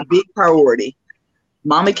big priority.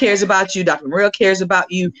 Mama cares about you. Dr. Morel cares about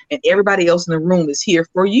you. And everybody else in the room is here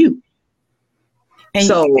for you. And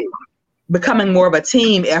so becoming more of a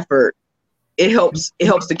team effort, it helps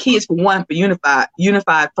the kids for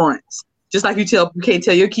unified fronts. Just like you can't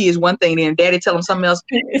tell your kids one thing, then daddy tell them something else.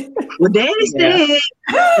 Well, daddy said,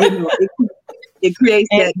 it creates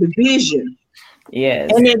that division.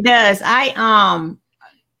 Yes. And it does. I've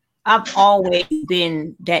always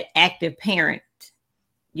been that active parent,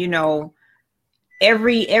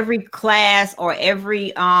 every class or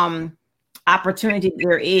every opportunity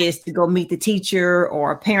there is to go meet the teacher or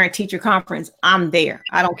a parent teacher conference, I'm there.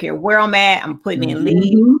 I don't care where I'm at. I'm putting in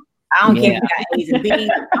leave. I don't care if I got A's and B's.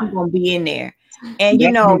 I'm going to be in there. And,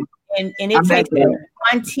 and it takes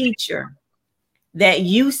one teacher that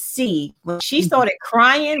you see when she started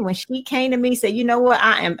crying, when she came to me, said, you know what,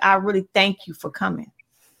 I really thank you for coming.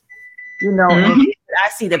 I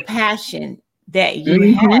see the passion that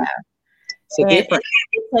you have. It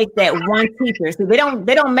takes that one teacher. So they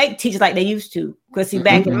don't make teachers like they used to. Because see,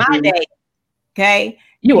 back in my day, okay,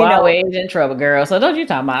 you always in trouble, girl. So don't you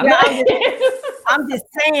talk about it. I'm just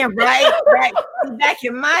saying, right? Back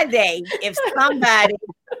in my day, if somebody,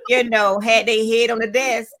 had their head on the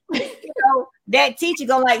desk, that teacher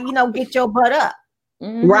gonna get your butt up.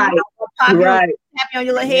 Right. Tap you on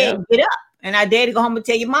your little head, and get up. And I dare to go home and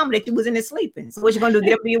tell your mama that you was in there sleeping. So what you gonna do?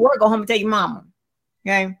 Get up for your work, go home and tell your mama.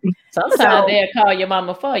 Okay. Sometimes they'll call your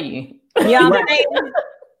mama for you. So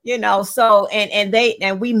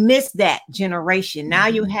and we miss that generation. Now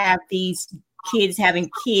you have these kids having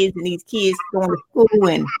kids and these kids going to school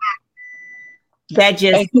and that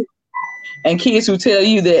just and kids who tell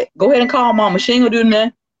you that go ahead and call mama, she ain't gonna do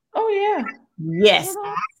nothing. Oh yeah. Yes.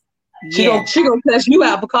 She gonna cuss you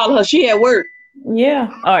out for calling her. She at work. Yeah.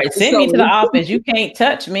 All right. Send me to the office. You can't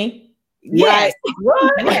touch me. Yes.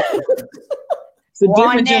 Right. It's a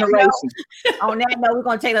different generation. On that note, we're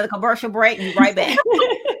going to take another commercial break and be right back.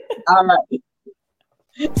 All right.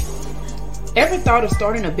 Ever thought of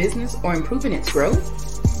starting a business or improving its growth?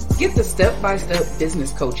 Get the step-by-step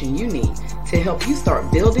business coaching you need to help you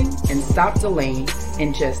start building and stop delaying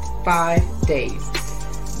in just 5 days.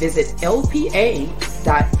 Visit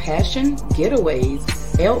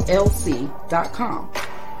lpa.passiongetawayzllc.com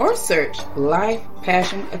or search Life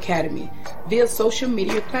Passion Academy via social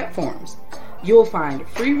media platforms. You'll find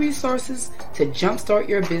free resources to jumpstart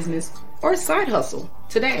your business or side hustle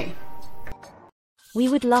today. We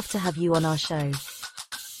would love to have you on our show.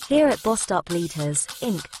 Here at Bossed Up Leaders,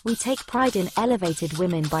 Inc., we take pride in elevated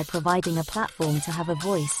women by providing a platform to have a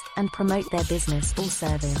voice and promote their business or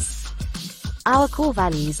service. Our core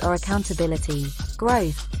values are accountability,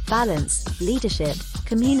 growth, balance, leadership,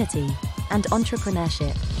 community, and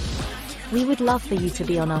entrepreneurship. We would love for you to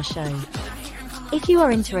be on our show. If you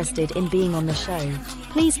are interested in being on the show,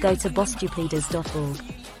 please go to bossupleaders.org.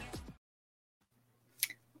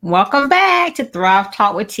 Welcome back to Thrive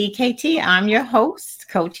Talk with TKT. I'm your host,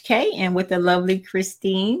 Coach K, and with the lovely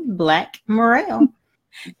Christine Black Morel.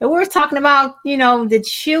 And we're talking about, the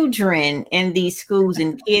children in these schools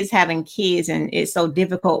and kids having kids, and it's so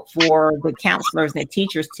difficult for the counselors and the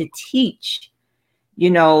teachers to teach,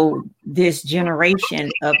 this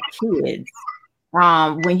generation of kids.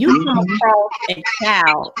 When you come across a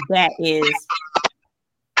child that is,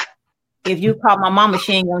 if you call my mama,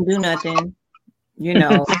 she ain't gonna do nothing,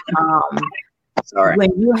 Sorry.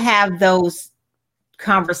 When you have those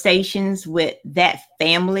conversations with that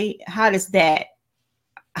family? How do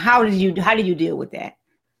you deal with that?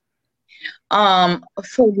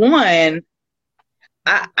 For one,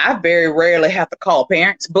 I very rarely have to call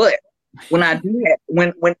parents, but when I do have,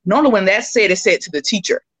 normally when that's said, it's said to the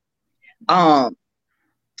teacher. But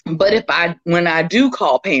when I do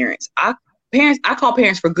call parents, I call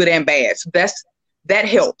parents for good and bad. So that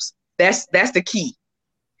helps. That's the key.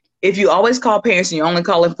 If you always call parents and you're only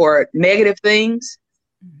calling for negative things,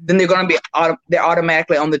 then they're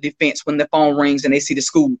automatically on the defense when the phone rings and they see the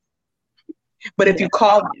school. But if you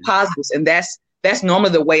call positives, and that's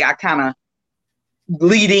normally the way I kind of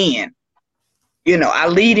lead in. I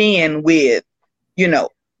lead in with,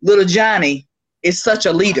 little Johnny is such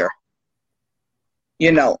a leader.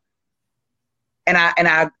 And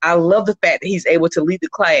I love the fact that he's able to lead the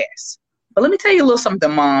class. But let me tell you a little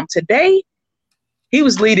something, Mom. Today, he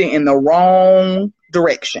was leading in the wrong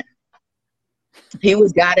direction. He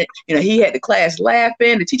he had the class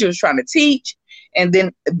laughing. The teacher was trying to teach. And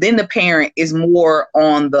then the parent is more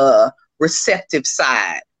on the receptive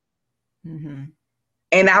side. Mm-hmm.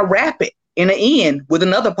 And I wrap it in the end with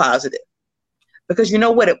another positive. Because you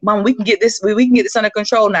know what, Mom, we can get this under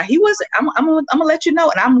control. Now, he wasn't, I'm gonna let you know,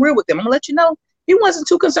 and I'm real with him. I'm gonna let you know, he wasn't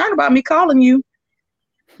too concerned about me calling you.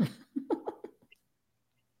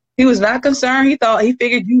 He was not concerned. He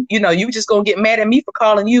figured you were just gonna get mad at me for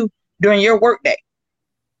calling you during your work day.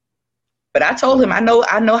 But I told him, I know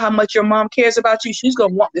how much your mom cares about you. She's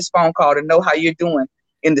gonna want this phone call to know how you're doing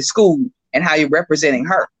in the school and how you're representing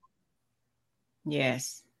her.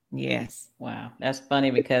 Yes. Wow, that's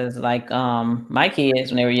funny because my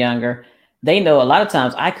kids when they were younger, they know a lot of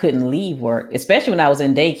times I couldn't leave work, especially when I was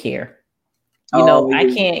in daycare.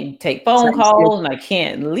 I can't take phone calls and I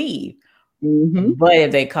can't leave. Mm-hmm. But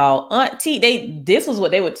if they call auntie, this was what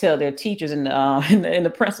they would tell their teachers and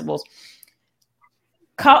the principals.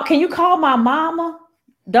 Can you call my mama?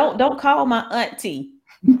 Don't call my auntie.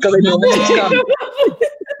 What's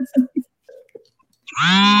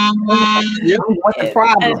the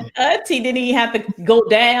problem? Auntie didn't even have to go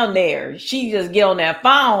down there. She just get on that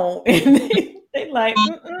phone and they like,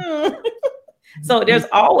 mm-mm. So there's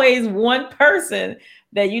always one person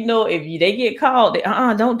that if they get called,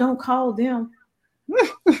 don't call them.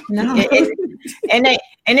 No. and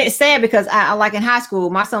it's sad because I like in high school,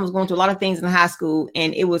 my son was going through a lot of things in high school,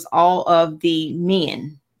 and it was all of the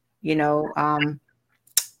men,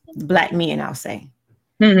 Black men, I'll say.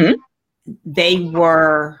 Mm-hmm. They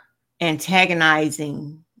were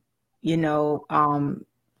antagonizing, the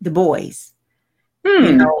boys,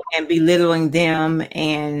 and belittling them.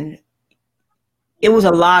 And it was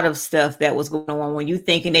a lot of stuff that was going on when you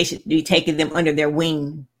thinking they should be taking them under their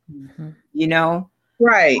wing,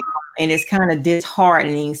 Right. And it's kind of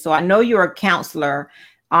disheartening. So I know you're a counselor.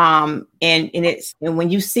 And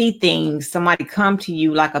when you see things, somebody come to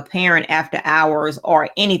you like a parent after hours or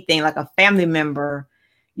anything, like a family member,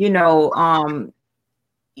 your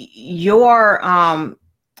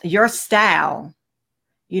style,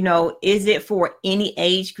 is it for any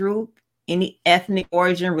age group, any ethnic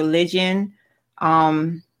origin, religion,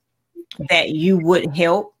 that you would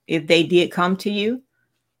help if they did come to you?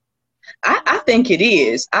 I think it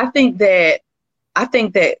is. I think that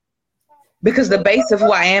because the base of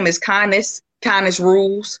who I am is kindness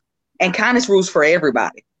rules, and kindness rules for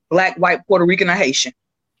everybody, Black, white, Puerto Rican, or Haitian,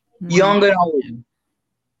 young and old.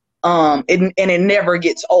 And it never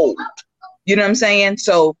gets old. You know what I'm saying?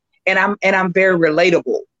 So, and I'm very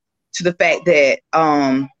relatable to the fact that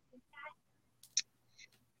I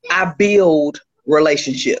build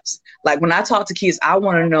relationships. Like when I talk to kids, I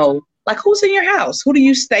want to know, like, who's in your house? Who do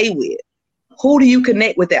you stay with? Who do you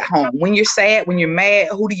connect with at home? When you're sad, when you're mad,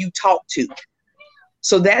 who do you talk to?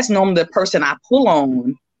 So that's normally the person I pull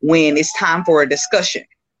on when it's time for a discussion,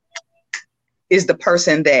 is the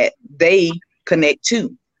person that they connect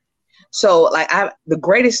to. So like the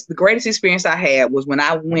greatest experience I had was when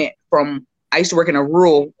I used to work in a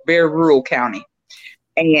very rural county,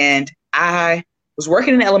 and I was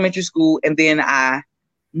working in elementary school, and then I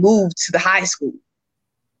moved to the high school,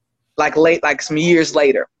 like some years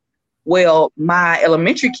later. Well, my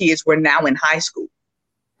elementary kids were now in high school.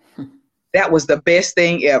 That was the best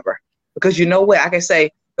thing ever, because you know what? I can say,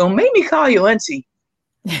 don't make me call you auntie.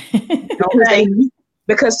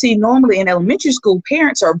 Because see, normally in elementary school,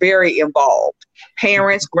 parents are very involved.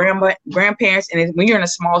 Parents, grandparents, and when you're in a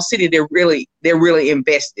small city, they're really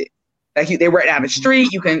invested. Like they're right down the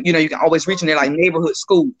street. You can always reach them. They're like neighborhood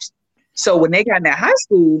schools. So when they got in that high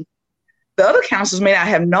school, the other counselors may not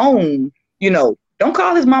have known, don't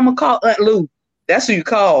call his mama, call Aunt Lou. That's who you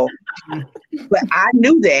call. But I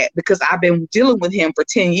knew that because I've been dealing with him for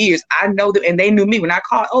 10 years. I know that, and they knew me when I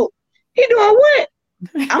called, oh, he doing what?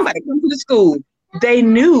 I'm about to come to the school. They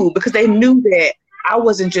knew because they knew that I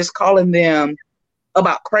wasn't just calling them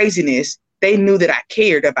about craziness. They knew that I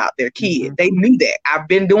cared about their kid. They knew that. I've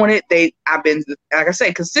been doing it. I've been, like I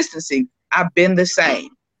say, consistency. I've been the same.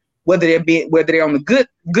 Whether they're on the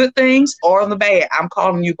good things or on the bad, I'm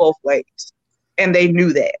calling you both ways. And they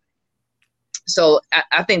knew that. So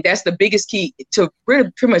I think that's the biggest key to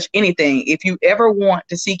pretty much anything. If you ever want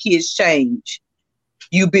to see kids change,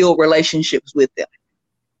 you build relationships with them.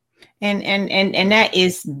 And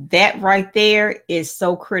that right there is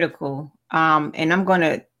so critical. And I'm going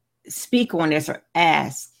to speak on this or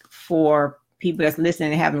ask for people that's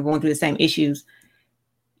listening and having going through the same issues.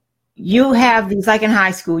 You have these, like in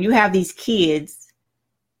high school, you have these kids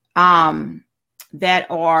that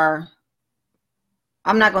are,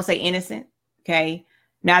 I'm not going to say innocent. Okay.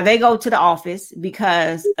 Now they go to the office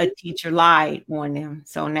because a teacher lied on them.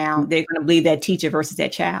 So now they're going to believe that teacher versus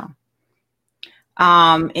that child.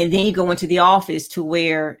 And then you go into the office to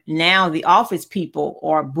where now the office people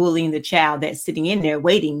are bullying the child that's sitting in there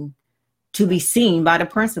waiting to be seen by the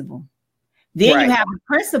principal. Then you have the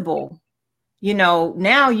principal,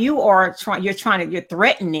 now you're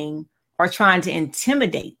threatening or trying to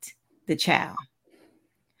intimidate the child.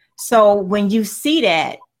 So when you see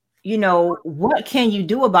that, what can you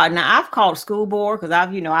do about it? Now I've called school board because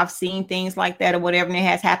I've seen things like that or whatever, and it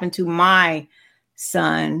has happened to my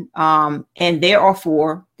son. And they are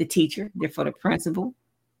for the teacher, they're for the principal,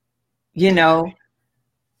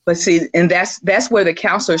 But see, and that's where the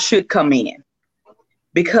counselor should come in,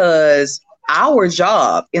 because our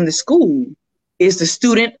job in the school is the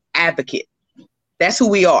student advocate. That's who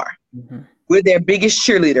we are. Mm-hmm. We're their biggest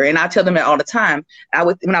cheerleader. And I tell them that all the time.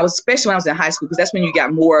 Especially when I was in high school, because that's when you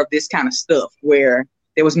got more of this kind of stuff where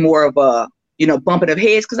there was more of a, bumping of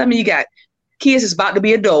heads. Because you got kids that's about to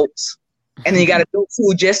be adults, and then you got adults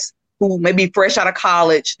who may be fresh out of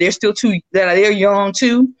college. They're still they're young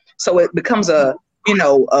too. So it becomes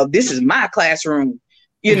this is my classroom,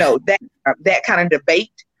 that kind of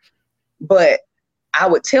debate. But I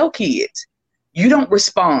would tell kids, you don't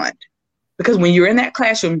respond. Because when you're in that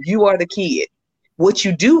classroom, you are the kid. What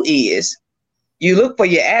you do is you look for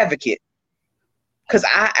your advocate. Because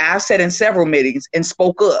I've sat in several meetings and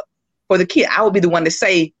spoke up for the kid. I would be the one to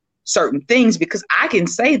say certain things because I can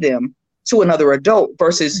say them to another adult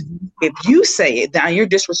versus if you say it, now you're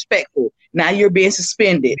disrespectful. Now you're being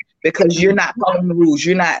suspended because you're not following the rules.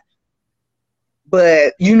 You're not.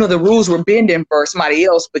 But the rules were bending for somebody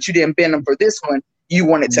else, but you didn't bend them for this one. You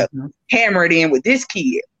wanted to hammer it in with this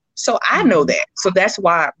kid. So I know that. So that's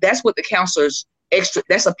what the counselors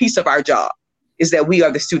that's a piece of our job, is that we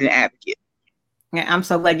are the student advocate. Yeah, I'm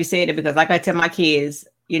so glad you said it, because like I tell my kids,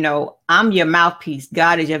 I'm your mouthpiece.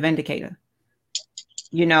 God is your vindicator.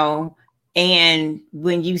 And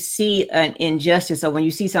when you see an injustice or when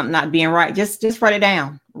you see something not being right, just write it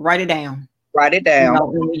down. Write it down. Write it down.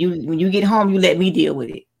 When you get home, you let me deal with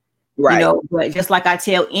it. Right. But just like I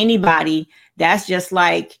tell anybody, that's just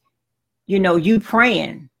like, you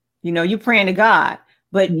praying. You're praying to God,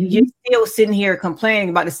 but you're still sitting here complaining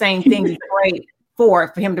about the same thing you prayed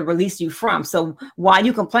for him to release you from. So while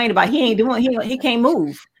you complain about he can't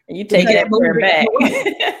move. And you take that prayer back.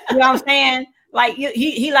 You know what I'm saying? Like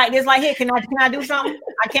he like this, like, here, can I do something?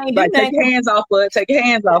 I can't do that. Take your hands off of it. Take your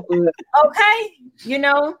hands off of it. Okay.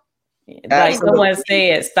 Like someone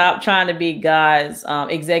said, stop trying to be God's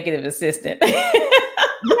executive assistant.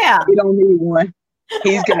 Yeah. You don't need one.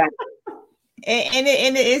 He's got it. And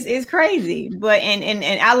it's crazy, but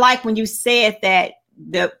and I like when you said that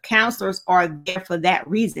the counselors are there for that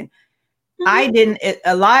reason.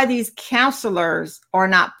 A lot of these counselors are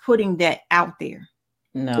not putting that out there.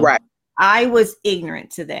 No, right. I was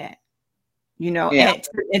ignorant to that,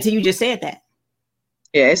 until you just said that.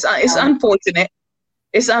 Yeah, it's unfortunate.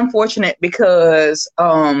 It's unfortunate because,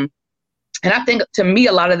 and I think to me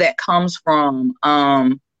a lot of that comes from,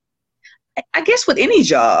 I guess with any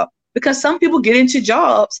job. Because some people get into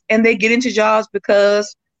jobs and they get into jobs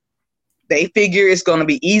because they figure it's going to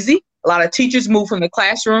be easy. A lot of teachers move from the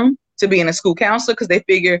classroom to being a school counselor because they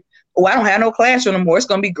figure, I don't have no classroom anymore. It's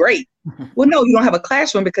going to be great. Well, no, you don't have a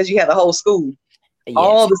classroom because you have the whole school. Yes.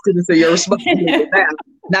 All the students are your responsibility now,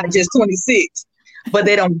 not just 26. But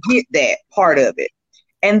they don't get that part of it.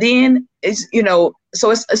 And then it's,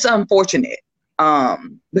 so it's unfortunate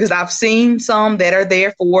because I've seen some that are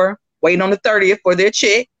there for waiting on the 30th for their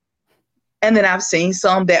check. And then I've seen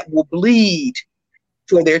some that will bleed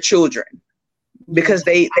for their children because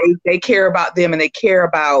they care about them and they care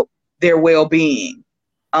about their well-being.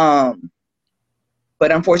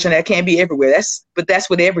 But unfortunately, that can't be everywhere. That's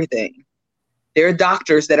with everything. There are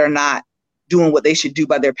doctors that are not doing what they should do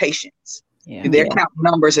by their patients. Yeah. They're counting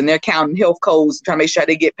numbers and they're counting health codes, trying to make sure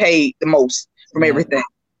they get paid the most from everything.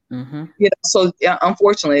 Mm-hmm. You know, so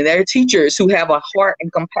unfortunately, there are teachers who have a heart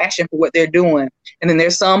and compassion for what they're doing, and then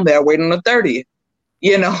there's some that are waiting on the 30th.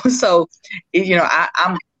 You know, so you know,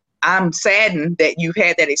 I'm saddened that you've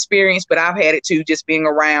had that experience, but I've had it too, just being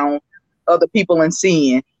around other people and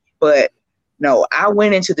seeing. But no, I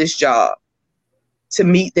went into this job to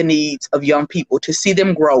meet the needs of young people, to see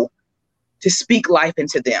them grow, to speak life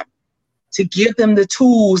into them, to give them the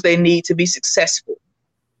tools they need to be successful.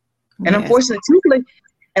 And unfortunately, truthfully,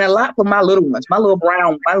 and a lot for my little ones, my little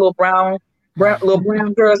brown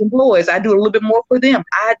girls and boys, I do a little bit more for them.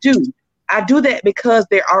 I do that because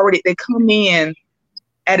they come in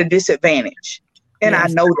at a disadvantage. And I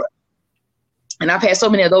know that. And I've had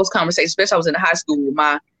so many of those conversations, especially I was in high school with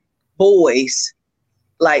my boys,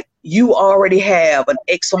 like, you already have an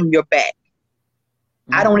X on your back.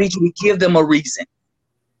 I don't need you to give them a reason.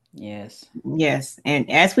 Yes. And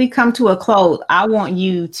as we come to a close, I want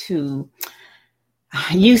you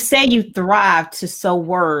say you thrive to sow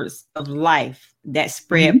words of life that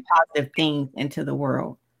spread positive things into the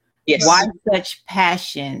world. Yes. Why such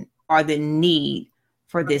passion or the need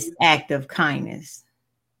for this act of kindness?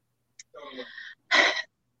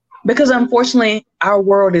 Because unfortunately, our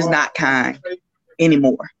world is not kind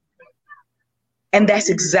anymore. And that's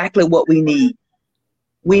exactly what we need.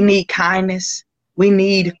 We need kindness. We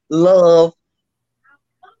need love.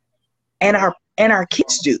 And our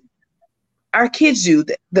kids do. Our kids do.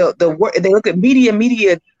 They look at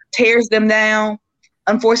media tears them down.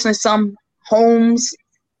 Unfortunately, some homes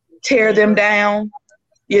tear them down.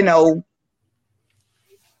 You know,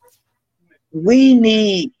 we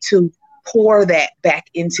need to pour that back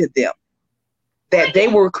into them, that they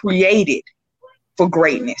were created for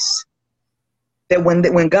greatness. That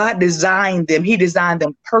when God designed them, he designed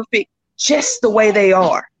them perfect, just the way they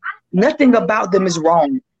are. Nothing about them is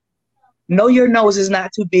wrong. No, your nose is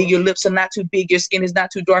not too big. Your lips are not too big. Your skin is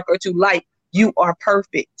not too dark or too light. You are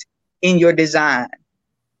perfect in your design.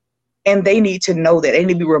 And they need to know that. They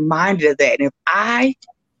need to be reminded of that. And if I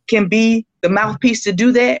can be the mouthpiece to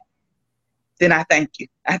do that, then I thank you.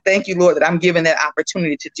 I thank you, Lord, that I'm given that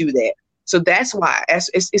opportunity to do that. So that's why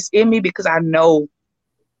it's in me, because I know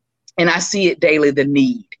and I see it daily, the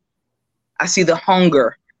need. I see the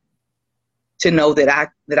hunger to know that I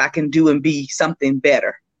can do and be something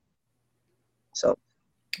better. So.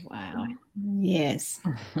 Wow. Yes.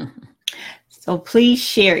 So please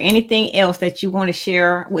share anything else that you want to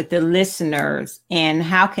share with the listeners, and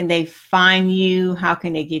how can they find you? How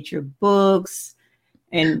can they get your books?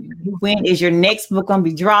 And when is your next book going to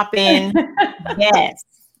be dropping? Yes.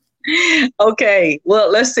 Okay.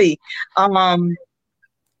 Well, let's see.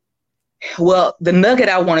 Well, the nugget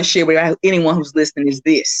I want to share with anyone who's listening is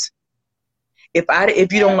this.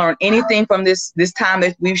 If you don't learn anything from this time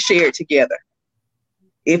that we've shared together,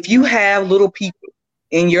 if you have little people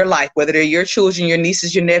in your life, whether they're your children, your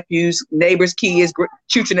nieces, your nephews, neighbors, kids,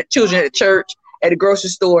 children at church, at the grocery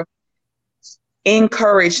store,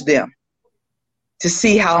 encourage them to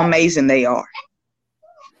see how amazing they are.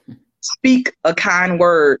 Speak a kind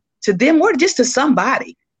word to them, or just to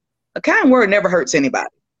somebody. A kind word never hurts anybody.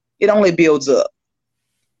 It only builds up.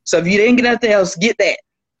 So if you didn't get nothing else, get that.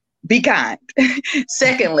 Be kind.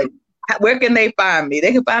 Secondly, where can they find me?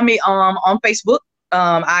 They can find me on Facebook.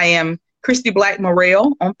 I am Christy Black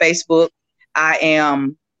Morrell on Facebook. I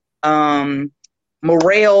am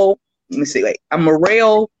Morrell. Let me see. Wait, I'm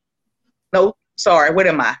Morrell. No, sorry. What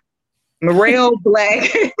am I? Morrell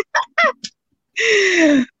Black.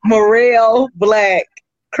 Morrell Black.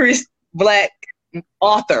 Chris Black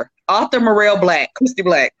author. Author Morrell Black. Christy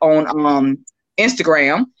Black on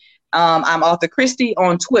Instagram. I'm author Christy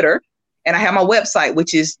on Twitter, and I have my website,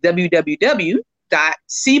 which is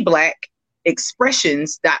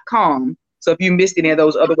www.cblackexpressions.com. So if you missed any of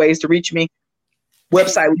those other ways to reach me,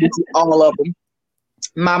 website will get you all of them.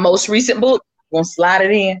 My most recent book, I'm gonna slide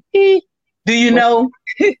it in. Do you know?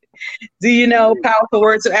 Do you know? Powerful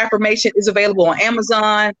Words of Affirmation is available on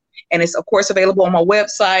Amazon, and it's of course available on my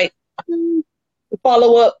website. The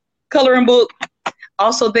follow-up coloring book,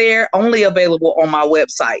 also there, only available on my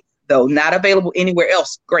website. Though not available anywhere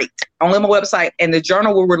else. Great. Only on my website. And the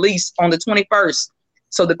journal will release on the 21st.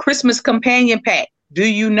 So the Christmas companion pack, Do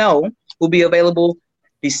You Know, will be available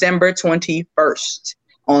December 21st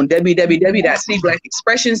on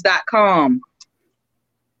www.cblackexpressions.com.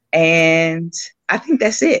 And I think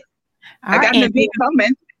that's it. I got an event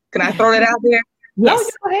coming. Can I throw that out there? Yes.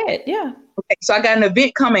 Oh, go ahead. Yeah. Okay. So I got an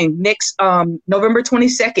event coming next November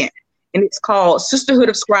 22nd. and it's called Sisterhood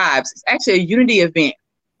of Scribes. It's actually a unity event.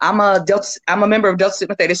 I'm a member of Delta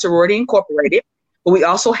Sigma Theta Sorority Incorporated, but we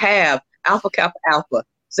also have Alpha Kappa Alpha,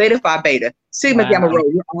 Zeta Phi Beta, Sigma Gamma Rho.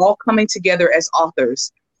 We're all coming together as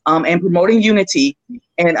authors and promoting unity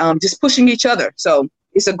and just pushing each other. So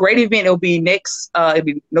it's a great event. It'll be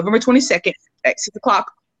November 22nd at 6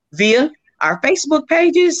 o'clock via our Facebook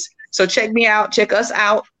pages. So check me out, check us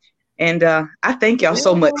out. And I thank y'all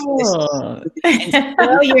so much. Spell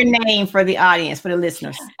your name for the audience, for the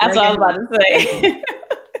listeners. That's what I was about to say.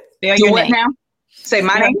 Spell your name. Now? Say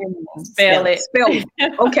my name. Spell it.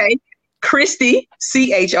 Okay. Christie,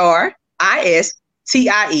 CHRISTIE,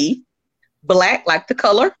 Black like the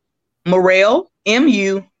color, Murrell,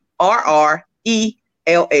 MURRELL.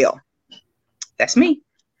 That's me.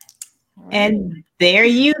 And there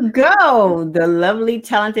you go. The lovely,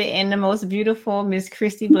 talented, and the most beautiful Miss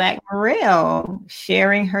Christie Black Murrell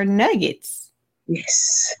sharing her nuggets.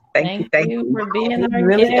 Yes. Thank you for being our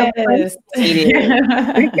really guest.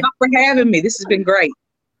 Thank y'all for having me. This has been great.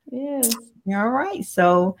 Yes. All right.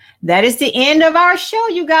 So that is the end of our show,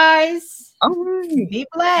 you guys. All right. Be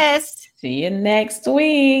blessed. See you next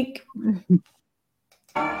week.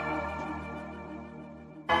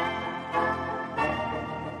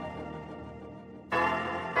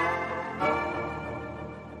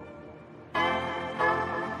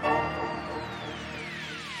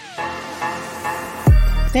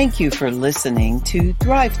 Thank you for listening to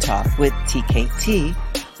Thrive Talk with TKT,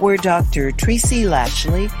 where Dr. Tracy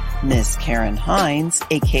Lashley, Miss Karen Hines,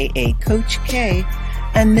 aka Coach K,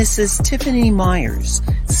 and Mrs. Tiffany Myers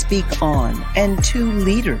speak on and to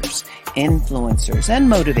leaders, influencers, and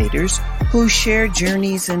motivators who share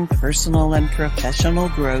journeys in personal and professional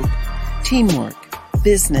growth, teamwork,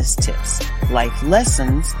 business tips, life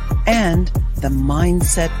lessons, and the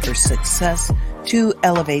mindset for success to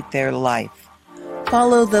elevate their life.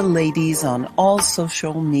 Follow the ladies on all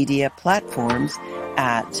social media platforms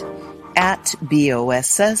at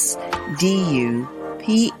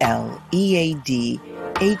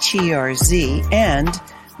BOSSDUPLEADHERZ and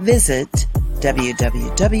visit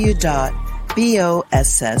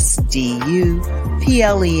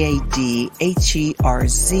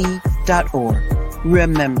www.bossdupleadherz.org.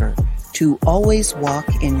 Remember to always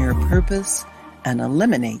walk in your purpose and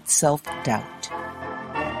eliminate self-doubt.